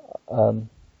remember. Um,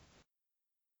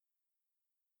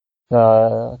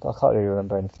 no, I can't really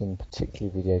remember anything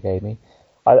particularly video gamey.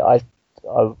 I,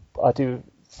 I, I do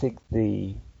think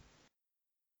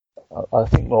I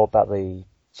think more about the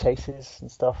chases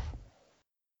and stuff.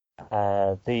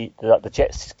 The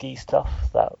jet ski stuff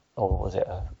that, or was it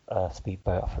a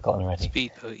speedboat? I've forgotten already.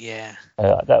 Speedboat, yeah.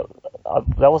 That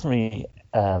wasn't really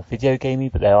video gamey,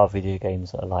 but there are video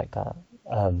games that are like that.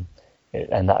 And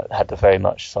that had a very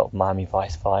much sort of Miami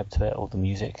Vice vibe to it, all the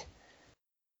music.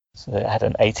 So it had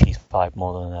an 80s vibe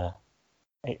more than a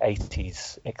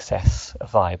 80s excess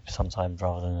vibe sometimes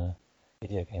rather than a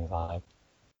video game vibe.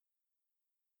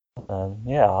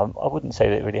 Yeah, I wouldn't say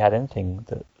that it really had anything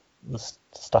that was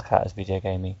stuck out as video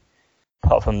gamey.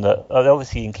 Apart from they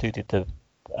obviously included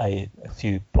a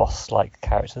few boss-like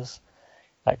characters.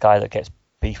 That guy that gets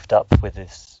beefed up with the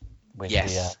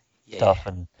Yes. Yeah. stuff,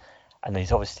 and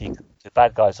he's obviously the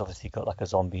bad guy's obviously got like a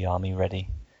zombie army ready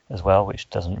as well, which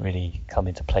doesn't really come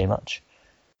into play much.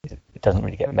 It doesn't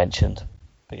really get mentioned,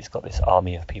 but he's got this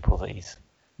army of people that he's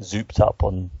zooped up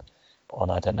on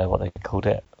I don't know what they called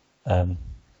it,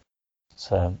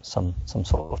 some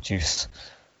sort of juice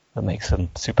that makes them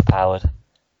super powered.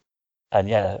 And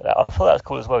yeah, I thought that was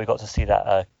cool as well. We got to see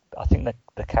that. I think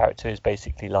the character is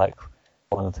basically like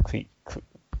one of the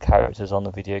characters on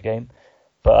the video game.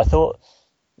 But I thought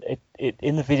it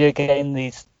in the video game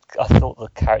I thought the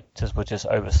characters were just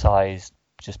oversized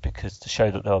just because to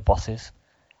show that they were bosses.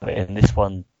 But in this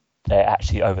one, they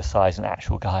actually oversized an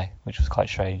actual guy, which was quite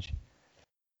strange.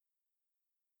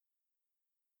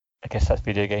 I guess that's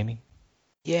video gaming.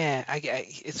 Yeah,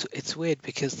 it's weird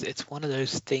because it's one of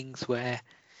those things where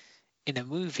in a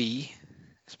movie,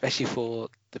 especially for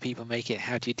the people making it,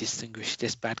 how do you distinguish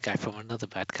this bad guy from another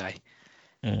bad guy?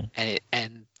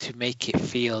 And to make it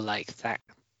feel like that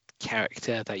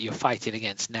character that you're fighting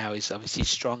against now is obviously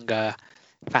stronger,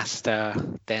 faster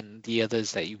than the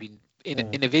others that you've been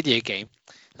in a video game,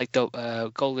 like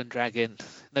the Golden Dragon,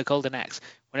 the Golden Axe.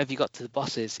 Whenever you got to the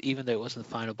bosses, even though it wasn't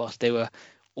the final boss, they were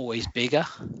always bigger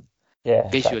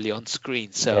visually on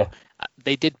screen. So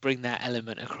they did bring that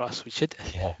element across, which I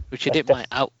didn't mind.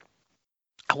 I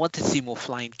wanted to see more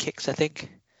flying kicks. I think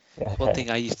one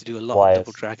thing I used to do a lot with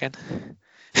Double Dragon.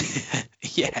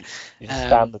 Yeah. You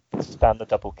just spam the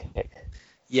double kick.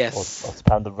 Yes. Or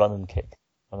spam the run and kick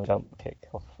on the jump kick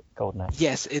off Golden Axe.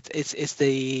 Yes, it's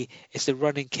the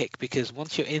running kick, because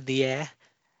once you're in the air,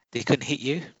 they couldn't hit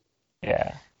you.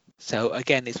 Yeah. So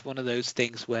again, it's one of those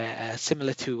things where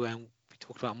similar to when we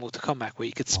talked about Mortal Kombat, where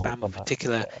you could spam a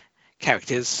particular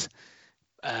character's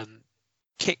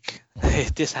kick.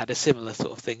 This had a similar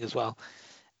sort of thing as well.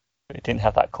 But it didn't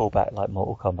have that callback like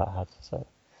Mortal Kombat had. So.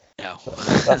 No.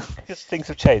 That's because things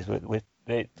have changed.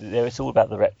 It's all about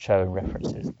the retro and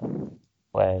references.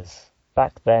 Whereas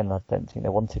back then, I don't think they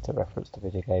wanted to reference the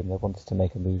video game. They wanted to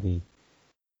make a movie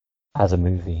as a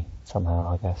movie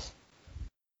somehow, I guess.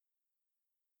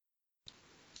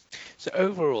 So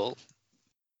overall,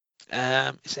 is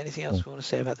there anything else we want to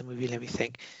say about the movie? Let me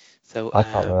think. So I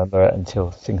can't remember it until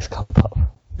things come up.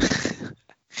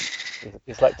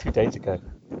 It's like 2 days ago.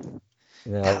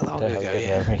 How long ago?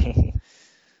 Yeah.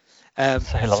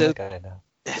 So long ago now.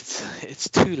 It's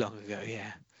too long ago,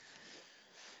 yeah.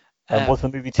 Was the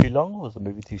movie too long, or was the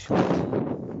movie too short?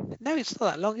 No, it's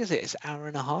not that long, is it? It's an hour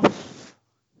and a half.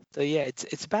 So yeah,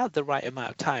 it's about the right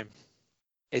amount of time.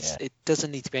 It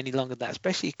doesn't need to be any longer than that,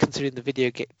 especially considering the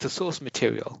video game, the source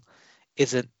material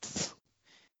isn't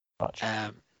much.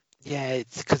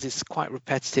 It's because it's quite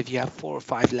repetitive. You have 4 or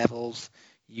 5 levels.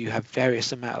 You have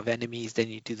various amount of enemies, then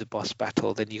you do the boss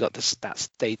battle, then you got that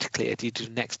stage cleared, you do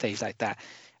the next stage like that,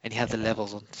 and you have the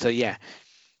levels on. So yeah,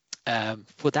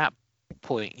 for that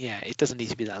point, it doesn't need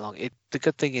to be that long. The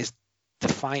good thing is the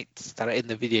fights that are in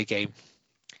the video game,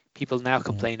 people now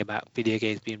complain about video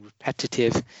games being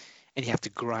repetitive and you have to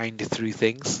grind through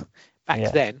things.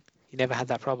 Back then, you never had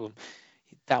that problem.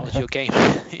 That was your game.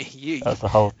 That's the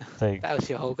whole thing. That was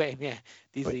your whole game, yeah.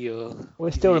 These are your...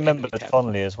 We still remember it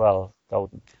fondly as well,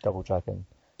 Double Dragon.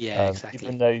 Yeah, exactly.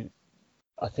 Even though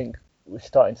I think we're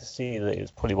starting to see that it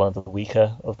was probably one of the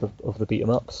weaker of the beat 'em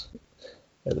ups.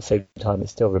 At the same time,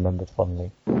 it's still remembered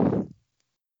fondly,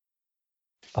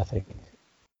 I think.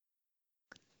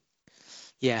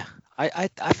 Yeah,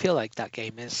 I feel like that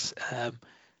game is,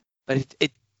 but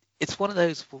it's one of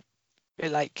those,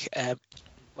 like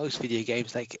most video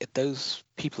games, like those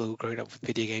people who are growing up with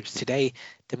video games today,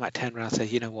 they might turn around and say,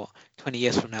 you know what, 20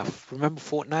 years from now, remember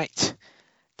Fortnite?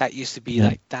 That used to be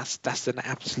like, that's an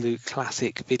absolute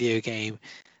classic video game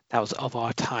that was of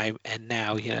our time, and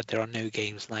now, there are no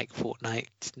games like Fortnite.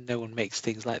 No one makes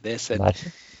things like this. And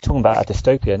talking about a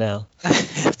dystopia now.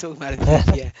 Talking about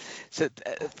it, yeah. So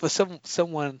for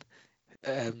someone,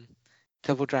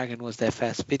 Double Dragon was their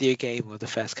first video game, or the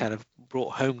first kind of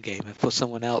brought home game, and for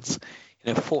someone else,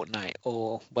 Fortnite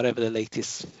or whatever the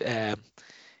latest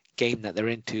game that they're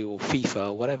into, or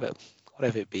FIFA or whatever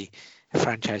it be, a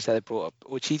franchise that they brought up,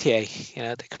 or GTA,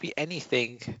 there could be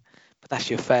anything, but that's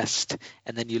your first.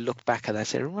 And then you look back at that and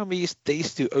say, remember they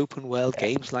used to do open world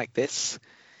games like this?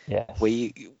 Yes. Do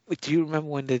you remember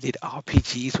when they did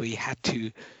RPGs where you had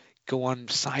to go on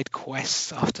side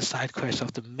quests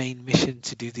after main mission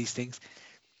to do these things?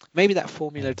 Maybe that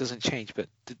formula doesn't change, but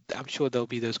I'm sure there'll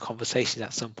be those conversations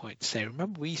at some point to say,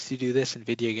 remember we used to do this in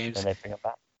video games? And they bring it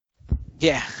back.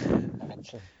 Yeah.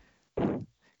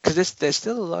 Because there's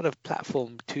still a lot of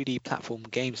 2D platform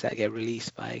games that get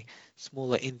released by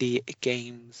smaller indie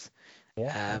games,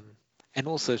 and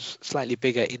also slightly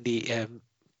bigger indie,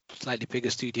 slightly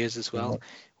bigger studios as well.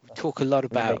 We talk a lot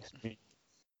about.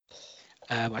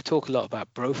 I talk a lot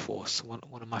about Broforce,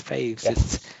 one of my faves.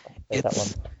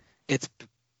 Yes, it's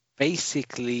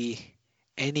basically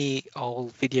any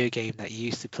old video game that you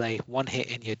used to play. One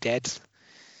hit and you're dead.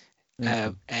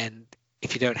 And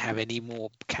if you don't have any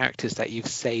more characters that you've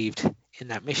saved in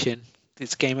that mission,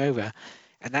 it's game over.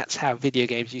 And that's how video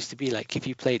games used to be. Like if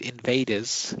you played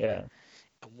Invaders Yeah.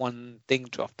 and one thing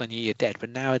dropped on you, you're dead.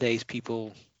 But nowadays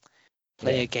people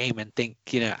play a game and think,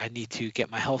 I need to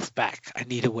get my health back. I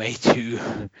need a way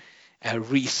to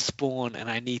respawn, and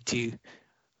I need to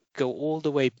go all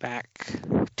the way back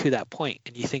to that point.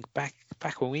 And you think back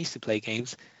when we used to play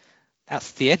games,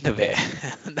 that's the end of it.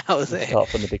 That was it. Start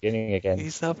from the beginning again. You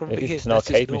start from the beginning. It's an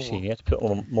arcade machine. You have to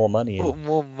put more money in. Put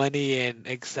more money in,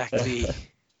 exactly.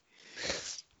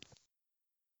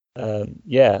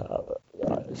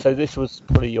 So this was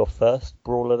probably your first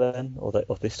brawler then,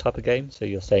 of this type of game. So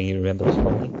you're saying you remember this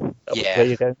fondly? Yeah. Where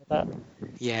you're going with that?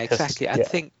 Yeah, exactly. I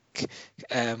think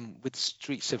with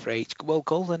Streets of Rage, well,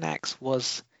 Golden Axe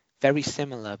was very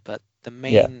similar, but the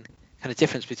main kind of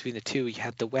difference between the two, you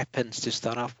had the weapons to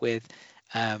start off with.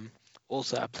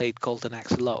 Also, I played Golden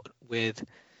Axe a lot with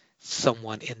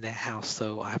someone in their house,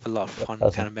 so I have a lot of fun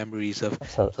kind of memories of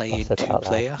playing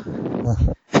two-player.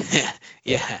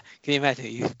 Yeah, can you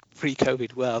imagine?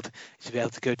 Pre-COVID world, you should be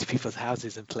able to go to people's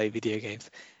houses and play video games.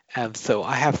 So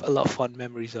I have a lot of fond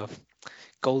memories of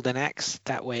Golden Axe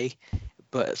that way,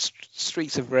 but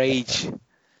Streets of Rage,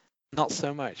 not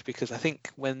so much, because I think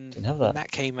when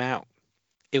that came out,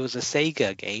 it was a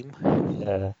Sega game,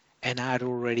 and I had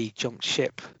already jumped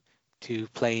ship to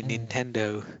play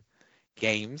Nintendo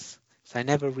games, so I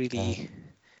never really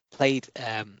played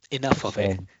enough of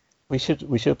it. We should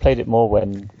have played it more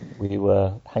when we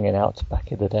were hanging out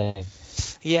back in the day.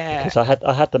 Yeah. Because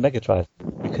I had the Mega Drive.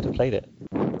 We could have played it.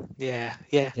 Yeah.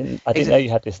 I didn't know you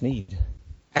had this need.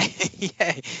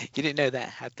 Yeah, you didn't know that I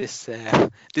had this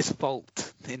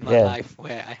fault in my life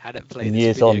where I hadn't played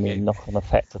this video game. The knock-on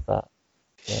effect of that.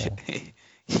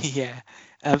 Yeah.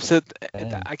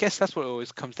 I guess that's what it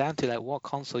always comes down to, like what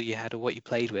console you had or what you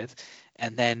played with,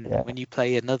 and then when you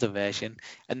play another version,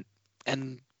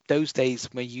 and those days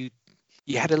where you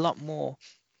had a lot more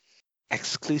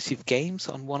exclusive games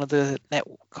on one of the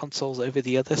network consoles over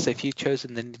the other. So if you'd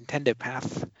chosen the Nintendo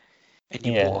path and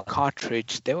you bought a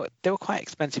cartridge, they were quite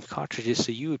expensive cartridges,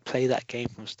 so you would play that game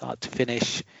from start to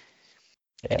finish,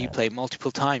 and you play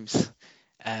multiple times.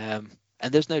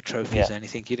 And there's no trophies or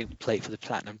anything. You didn't play it for the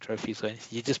platinum trophies or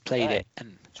anything. You just played it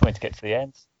and just wanted to get to the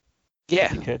end.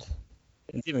 Yeah, you could.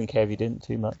 Didn't even care if you didn't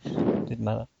too much. Didn't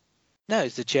matter. No,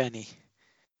 it's the journey.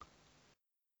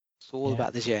 It's all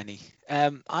about the journey.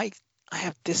 I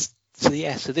have this. So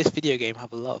this video game I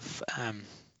have a lot of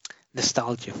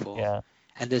nostalgia for. Yeah.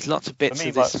 And there's lots of bits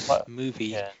of this movie.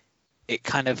 Yeah. It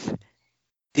kind of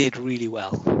did really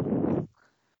well.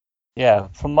 Yeah,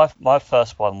 from my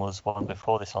first one was one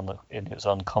before this it was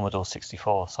on Commodore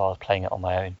 64, so I was playing it on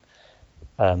my own,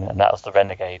 and that was the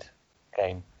Renegade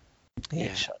game,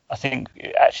 which I think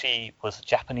it actually was a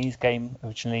Japanese game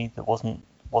originally that wasn't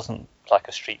like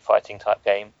a street fighting type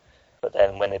game, but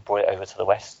then when they brought it over to the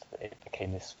West, it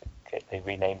became this. They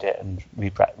renamed it and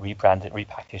rebranded,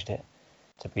 repackaged it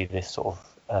to be this sort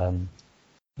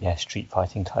of street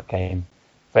fighting type game,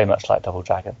 very much like Double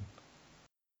Dragon.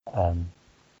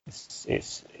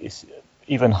 It's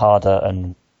even harder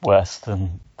and worse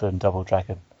than Double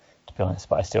Dragon, to be honest,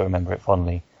 but I still remember it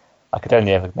fondly. I could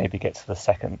only ever maybe get to the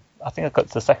second. I think I got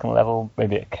to the second level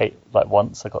maybe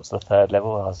once. I got to the third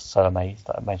level. I was so amazed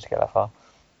that I managed to get that far.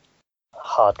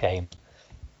 Hard game.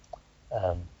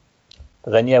 But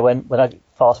then when I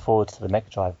fast forward to the Mega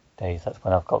Drive days, that's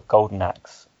when I've got Golden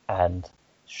Axe and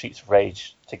Streets of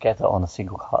Rage together on a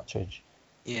single cartridge.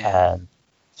 Yeah.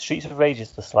 Streets of Rage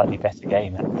is the slightly better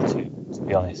game to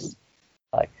be honest,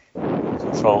 like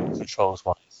controls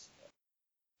wise.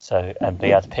 So and they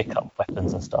had to pick up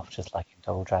weapons and stuff just like in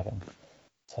Double Dragon.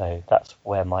 So that's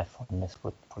where my fondness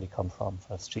would probably come from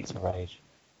for Streets of Rage.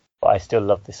 But I still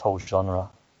love this whole genre.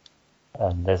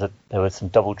 There was some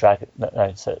Double Dragon.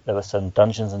 So there were some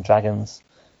Dungeons and Dragons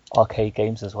arcade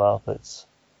games as well. That's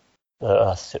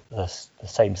the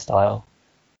same style.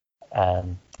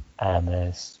 And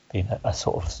there's been a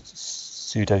sort of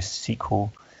pseudo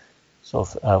sequel,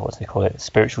 sort of what do they call it,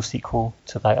 spiritual sequel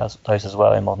to those as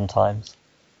well in modern times.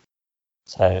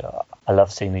 So I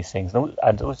love seeing these things.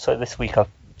 And also this week I've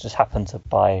just happened to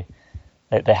buy.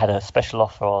 They had a special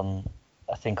offer on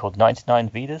a thing called 99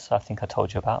 Vidas. I think I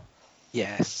told you about.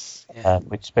 Yes. Yeah.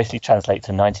 Which basically translates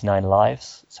to 99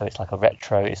 lives. So it's like a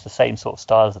retro. It's the same sort of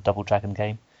style as a Double Dragon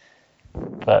game,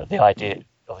 but the idea,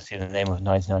 obviously, the name of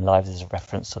 99 lives is a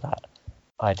reference to that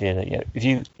idea that if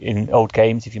you in old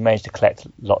games, if you manage to collect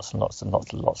lots and lots of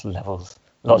levels,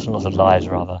 lots and lots of lives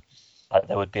rather,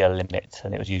 there would be a limit,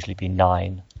 and it would usually be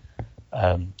 9.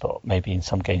 But maybe in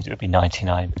some games it would be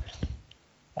 99.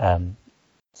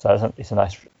 So it's a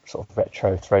nice sort of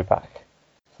retro throwback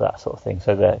to that sort of thing.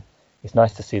 So it's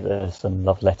nice to see that there's some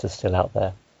love letters still out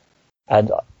there.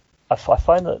 And I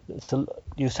find that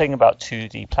you were saying about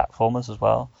 2D platformers as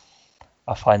well.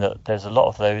 I find that there's a lot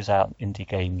of those out in indie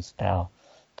games now.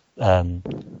 And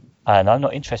I'm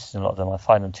not interested in a lot of them. I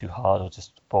find them too hard or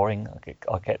just boring.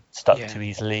 I get stuck too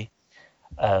easily.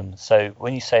 So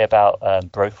when you say about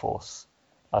Broforce,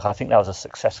 like I think that was a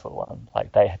successful one.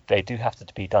 Like they do have to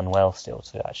be done well still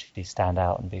to actually stand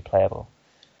out and be playable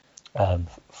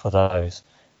for those.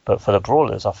 But for the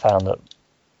brawlers, I found that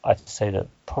I'd say that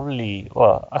probably,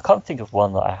 well, I can't think of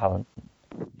one that I haven't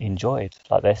enjoyed.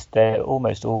 Like they're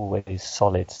almost always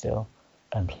solid still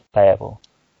and playable.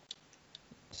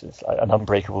 It's like an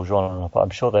unbreakable genre, but I'm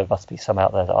sure there must be some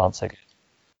out there that aren't so good.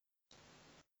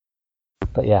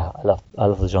 But yeah, I love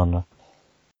the genre.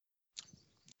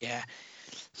 Yeah.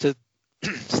 So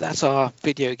that's our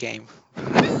video game.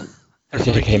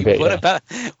 Video game bit, what about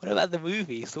the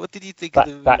movie? So what did you think of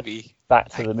the movie? Back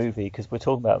to the movie, because we're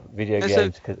talking about video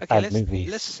games and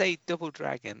movies. Let's say Double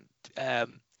Dragon.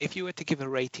 If you were to give a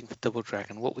rating for Double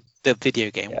Dragon, what would the video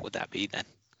game? What would that be then?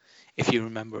 If you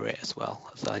remember it as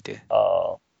well as I do.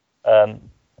 What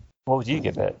would you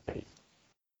give it?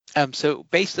 So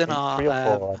based on 3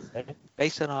 or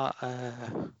 4,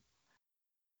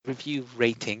 review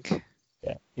rating.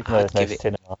 Yeah, even though there's no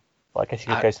cinema. Well, I guess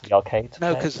you could go to the arcade.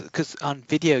 No, because on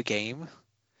video games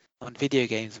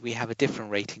we have a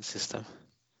different rating system.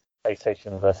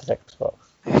 PlayStation versus Xbox.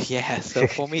 Yeah, so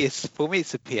for me it's a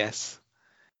PS.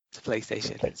 It's a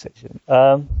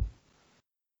PlayStation.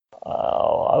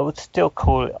 I would still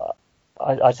call it.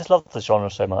 I just love the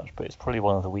genre so much, but it's probably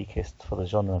one of the weakest for the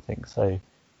genre, I think. So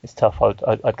it's tough.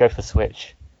 I'd go for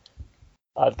Switch.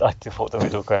 I'd default the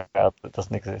middle ground that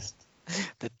doesn't exist.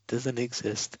 That doesn't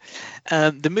exist.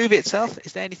 The movie itself,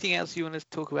 is there anything else you want to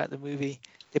talk about the movie?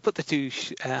 They put the two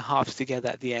halves together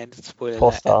at the end, spoiler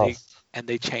alert, and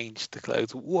they changed the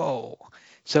clothes. Whoa.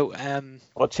 So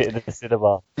watch it in the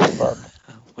cinema.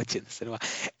 Watch it in the cinema.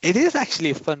 It is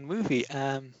actually a fun movie.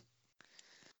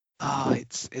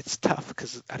 It's tough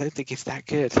because I don't think it's that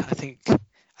good. I think it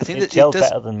gelled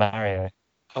better than Mario.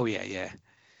 Oh yeah.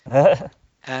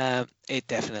 It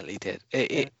definitely did.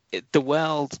 The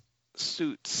world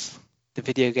suits the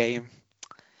video game.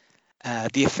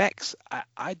 The effects,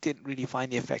 I didn't really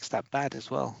find the effects that bad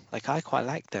as well. Like I quite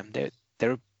like them.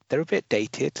 They're a bit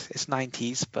dated. It's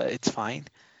 90s, but it's fine.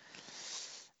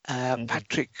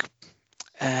 Patrick,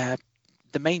 the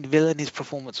main villain, his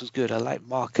performance was good. I like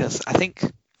Marcus. I think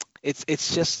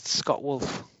it's just Scott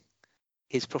Wolf,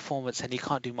 his performance, and he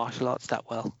can't do martial arts that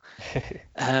well.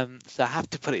 So I have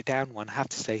to put it down one. I have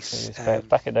to say.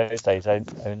 Back in those days,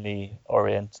 only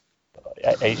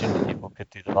Asian people could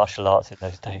do the martial arts in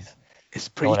those days. It's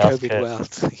pre-COVID world.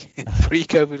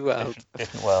 Pre-COVID world.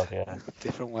 Different world, yeah.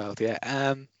 Different world,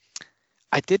 yeah.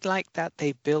 I did like that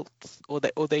they built, or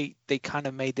they kind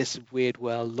of made this weird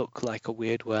world look like a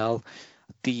weird world.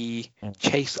 The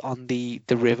chase on the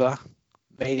river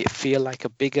made it feel like a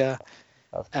bigger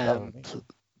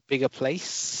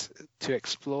place to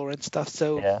explore and stuff.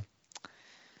 So yeah.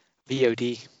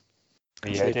 VOD.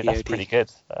 That's pretty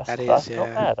good. That's not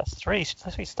bad. That's three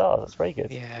stars. That's very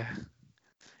good. Yeah.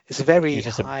 It's a very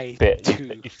high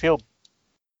you feel.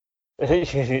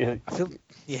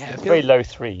 Very low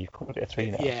 3. You called it a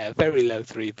 3 now. Yeah, very low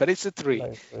 3, but it's a 3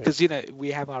 because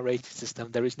we have our rating system.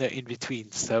 There is no in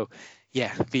between, so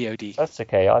yeah, VOD. That's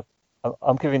okay.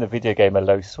 I'm giving the video game a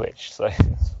low Switch, so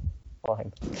it's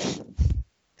fine.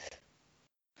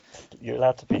 You're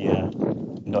allowed to be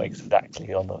not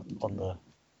exactly on the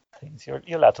things.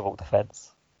 You're allowed to walk the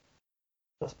fence.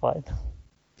 That's fine.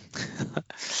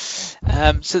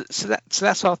 So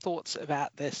that's our thoughts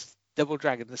about this Double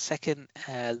Dragon, the second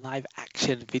live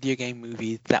action video game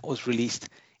movie that was released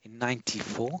in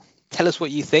 '94. Tell us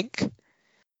what you think.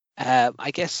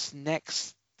 I guess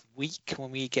next week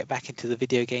when we get back into the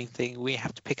video game thing, we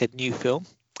have to pick a new film.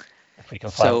 If we can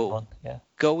find one, yeah.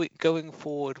 Going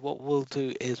forward, what we'll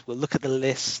do is we'll look at the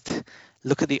list,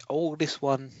 look at the oldest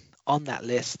one on that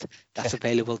list that's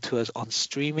available to us on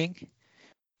streaming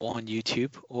or on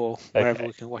YouTube or wherever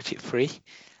we can watch it free.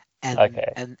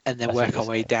 And then work our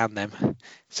way down them.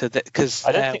 So that because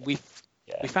we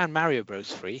found Mario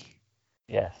Bros free.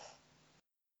 Yes.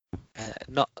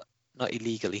 Not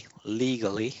illegally.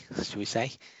 Legally, should we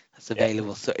say? That's available.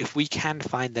 Yeah. So if we can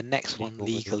find the next one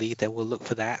legally, then we'll look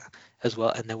for that as well,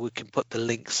 and then we can put the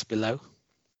links below.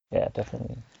 Yeah,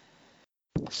 definitely.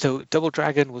 So Double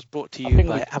Dragon was brought to you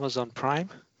by Amazon Prime.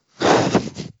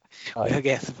 We don't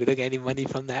get any money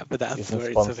from that, but that's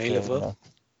where it's available.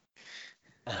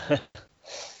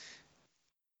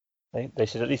 They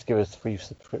should at least give us free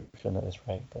subscription at this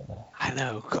rate. But I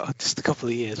know, God, just a couple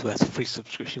of years worth of free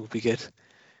subscription would be good,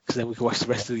 because then we can watch the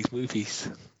rest of these movies.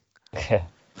 yeah,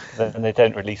 then they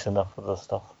don't release enough of the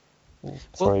stuff.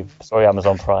 Well, Sorry,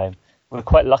 Amazon Prime. We're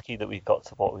quite lucky that we've got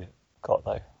to what we've got,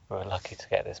 though. We're lucky to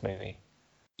get this movie.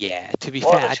 yeah, to be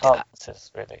What fair, are the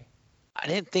chances, really? I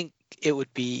didn't think it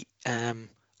would be on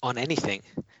anything.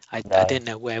 I No. didn't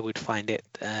know where we'd find it.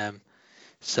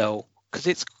 So, because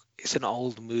it's an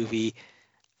old movie.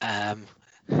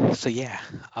 So yeah,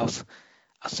 I was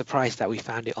surprised that we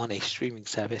found it on a streaming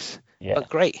service. Yeah, But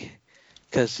great,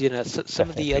 because some of the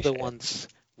Definitely other appreciate it. ones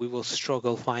we will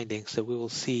struggle finding. So we will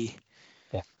see.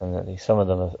 definitely. Some of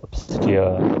them are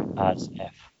obscure as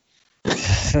F.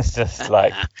 It's just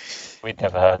like we'd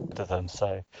never heard of them,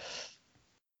 so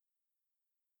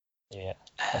yeah.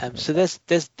 So there's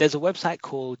a website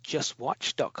called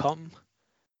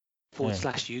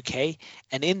justwatch.com/UK,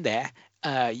 and in there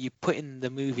you put in the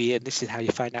movie, and this is how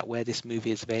you find out where this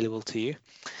movie is available to you.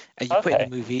 And you put in Okay. the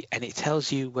movie, and it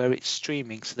tells you where it's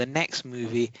streaming. So the next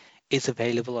movie is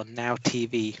available on Now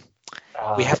TV.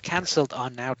 We have cancelled our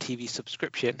Now TV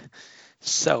subscription,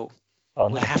 so Oh,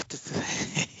 we'll no. have to.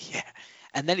 Yeah,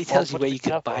 and then it tells you what where did you we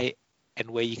can cancel? buy it and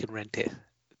where you can rent it.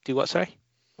 Do what? Sorry.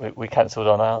 We cancelled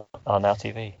on our Now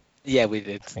TV. Yeah, we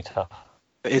did. It's me tough.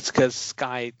 It's because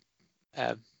Sky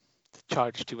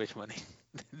charged too much money.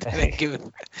 They're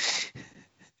given.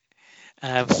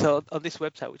 So on this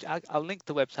website, which I'll link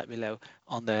the website below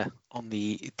on the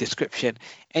description.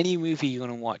 Any movie you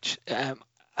want to watch, I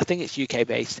think it's UK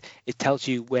based. It tells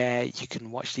you where you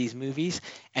can watch these movies,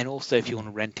 and also if you want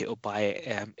to rent it or buy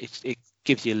it, it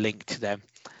gives you a link to them.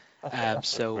 That's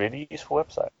So a really useful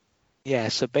website. yeah,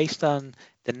 so based on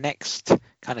the next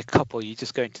kind of couple, you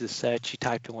just go into the search, you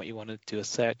type in what you want to do a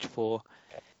search for,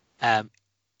 and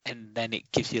then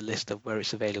it gives you a list of where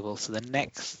it's available. So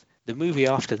the movie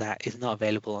after that is not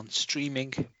available on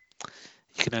streaming.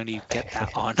 You can only get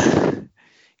that on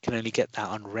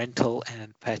rental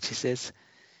and purchases.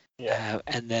 Yeah.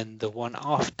 And then the one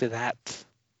after that,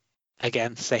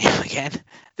 again, same again.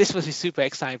 This must be super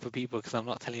exciting for people because I'm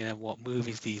not telling them what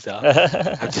movies these are.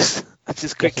 I just You have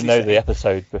to quickly know say, the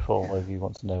episode before if you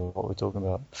want to know what we're talking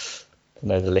about. To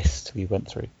know the list we went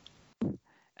through.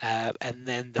 and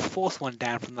then the fourth one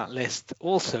down from that list,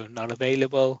 also not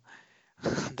available.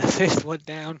 The fifth one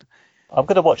down. I'm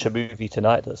going to watch a movie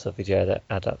tonight that's a video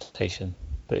adaptation,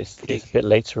 but it's a bit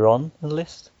later on in the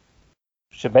list.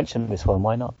 Should mention this one,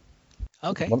 why not?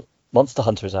 Okay. Monster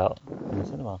Hunter is out in the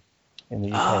cinema in the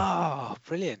UK. Oh,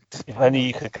 brilliant. If only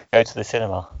you could go to the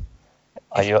cinema.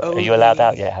 Are If you allowed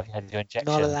out only- yet? Have you had your injection?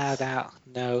 Not allowed out.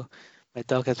 No, my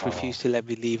dog has Oh. refused to let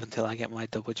me leave until I get my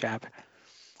double jab.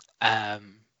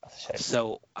 That's a shame.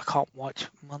 So I can't watch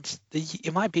Monster.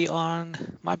 It might be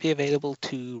available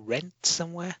to rent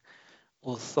somewhere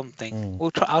or something.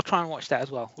 I'll try and watch that as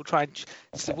well. We'll try and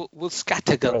so we'll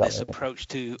scattergun this approach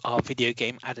to our video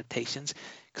game adaptations,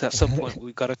 because at some point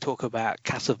we've got to talk about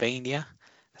Castlevania.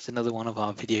 That's another one of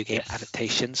our video game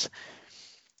adaptations.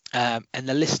 And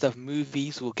the list of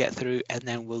movies we'll get through, and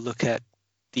then we'll look at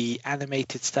the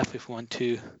animated stuff if we want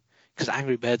to, because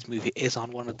Angry Birds movie is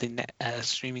on one of the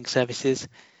streaming services.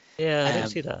 Yeah, I didn't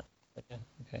see that. Yeah,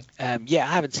 okay. Yeah,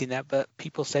 I haven't seen that, but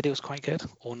people said it was quite good,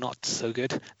 or not so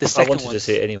good. The I second wanted one. to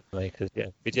see it anyway because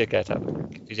video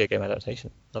game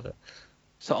adaptation, love it.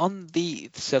 So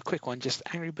a quick one, just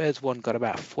Angry Birds 1 got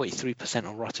about 43%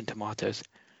 on Rotten Tomatoes,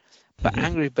 but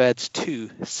Angry Birds 2,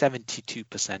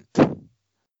 72%.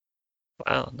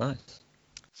 Wow, nice.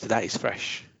 So that is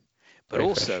fresh. But Very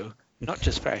also, not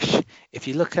just fresh, if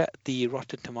you look at the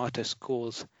Rotten Tomato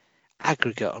scores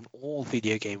aggregate on all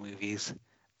video game movies,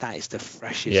 that is the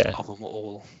freshest of them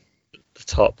all. The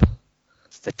top.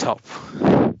 It's the top.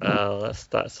 Wow,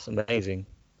 that's amazing.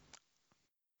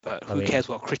 But who cares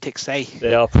what critics say?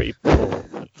 They are pretty poor.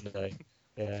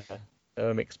 Yeah,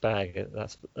 they're a mixed bag.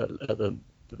 That's the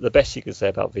best you could say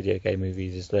about video game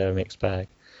movies is they're a mixed bag.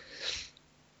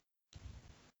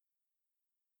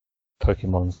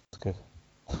 Pokemon's good.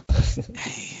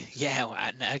 Yeah,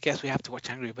 and I guess we have to watch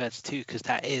Angry Birds 2 because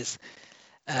that is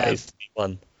the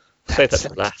one. Save that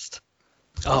for last.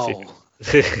 Oh,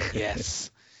 yes.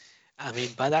 I mean,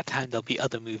 by that time there'll be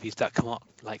other movies that come up,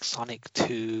 like Sonic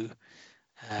 2.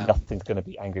 Nothing's going to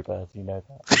be Angry Birds, you know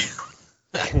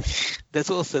that. There's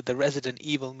also the Resident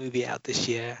Evil movie out this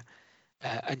year,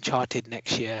 Uncharted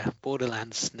next year,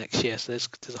 Borderlands next year. So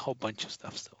there's a whole bunch of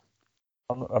stuff still.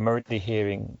 I'm already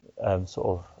hearing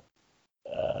sort of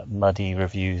muddy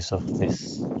reviews of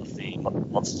the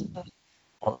Monster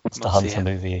Hunter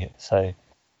movie. So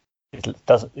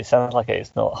it sounds like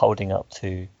it's not holding up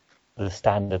to the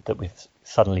standard that we've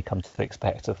suddenly come to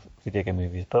expect of video game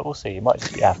movies. But we'll see. It might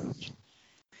just be average.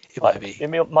 It might be.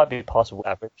 It might be passable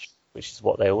average, which is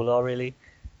what they all are really.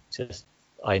 Just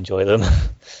I enjoy them.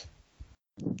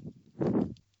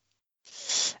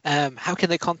 How can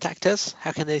they contact us?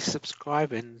 How can they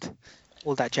subscribe and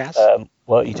all that jazz?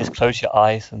 Well, you just close your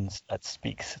eyes and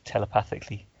speak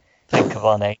telepathically. Think of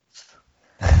our names,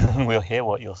 and we'll hear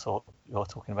what you're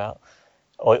talking about.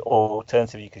 Or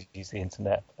alternatively, you could use the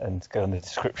internet and go in the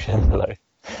description below.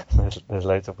 There's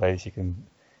loads of ways you can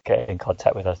get in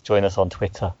contact with us. Join us on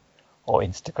Twitter or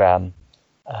Instagram.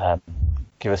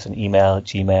 Give us an email at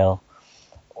Gmail,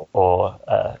 or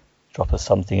drop us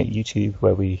something at YouTube,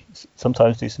 where we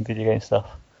sometimes do some video game stuff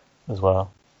as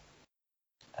well,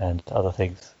 and other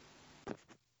things.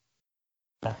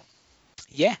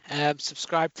 Yeah,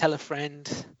 subscribe, tell a friend.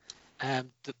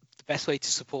 The best way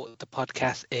to support the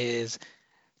podcast is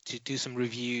to do some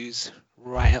reviews,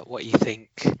 write out what you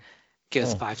think, give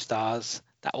us 5 stars.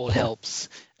 That all helps.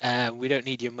 We don't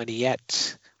need your money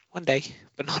yet. One day,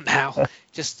 but not now.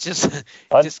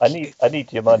 I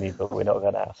need your money, but we're not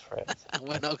going to ask for it.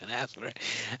 We're not going to ask for it.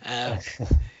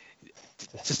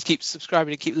 Just keep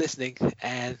subscribing and keep listening,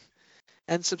 and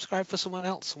subscribe for someone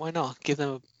else. Why not? Give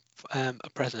them a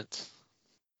present.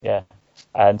 Yeah,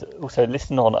 and also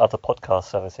listen on other podcast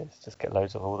services. Just get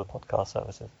loads of all the podcast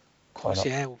services. Of course,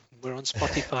 yeah. We're on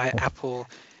Spotify, Apple,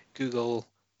 Google,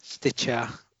 Stitcher,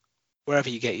 wherever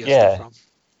you get your stuff from.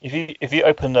 If you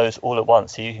open those all at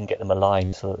once, so you can get them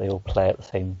aligned so that they all play at the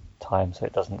same time, so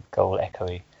it doesn't go all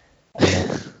echoey.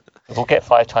 And we'll get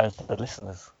 5 times the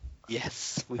listeners.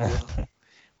 Yes, we will.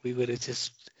 we would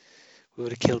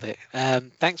have killed it.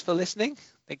 Thanks for listening.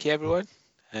 Thank you, everyone,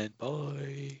 and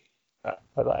bye.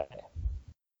 Bye-bye.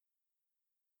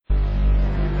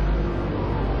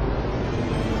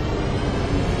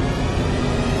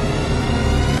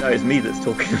 No, it's me that's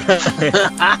talking.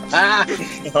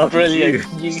 Brilliant.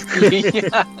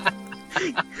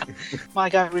 My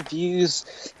Guy Reviews,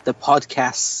 the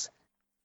podcast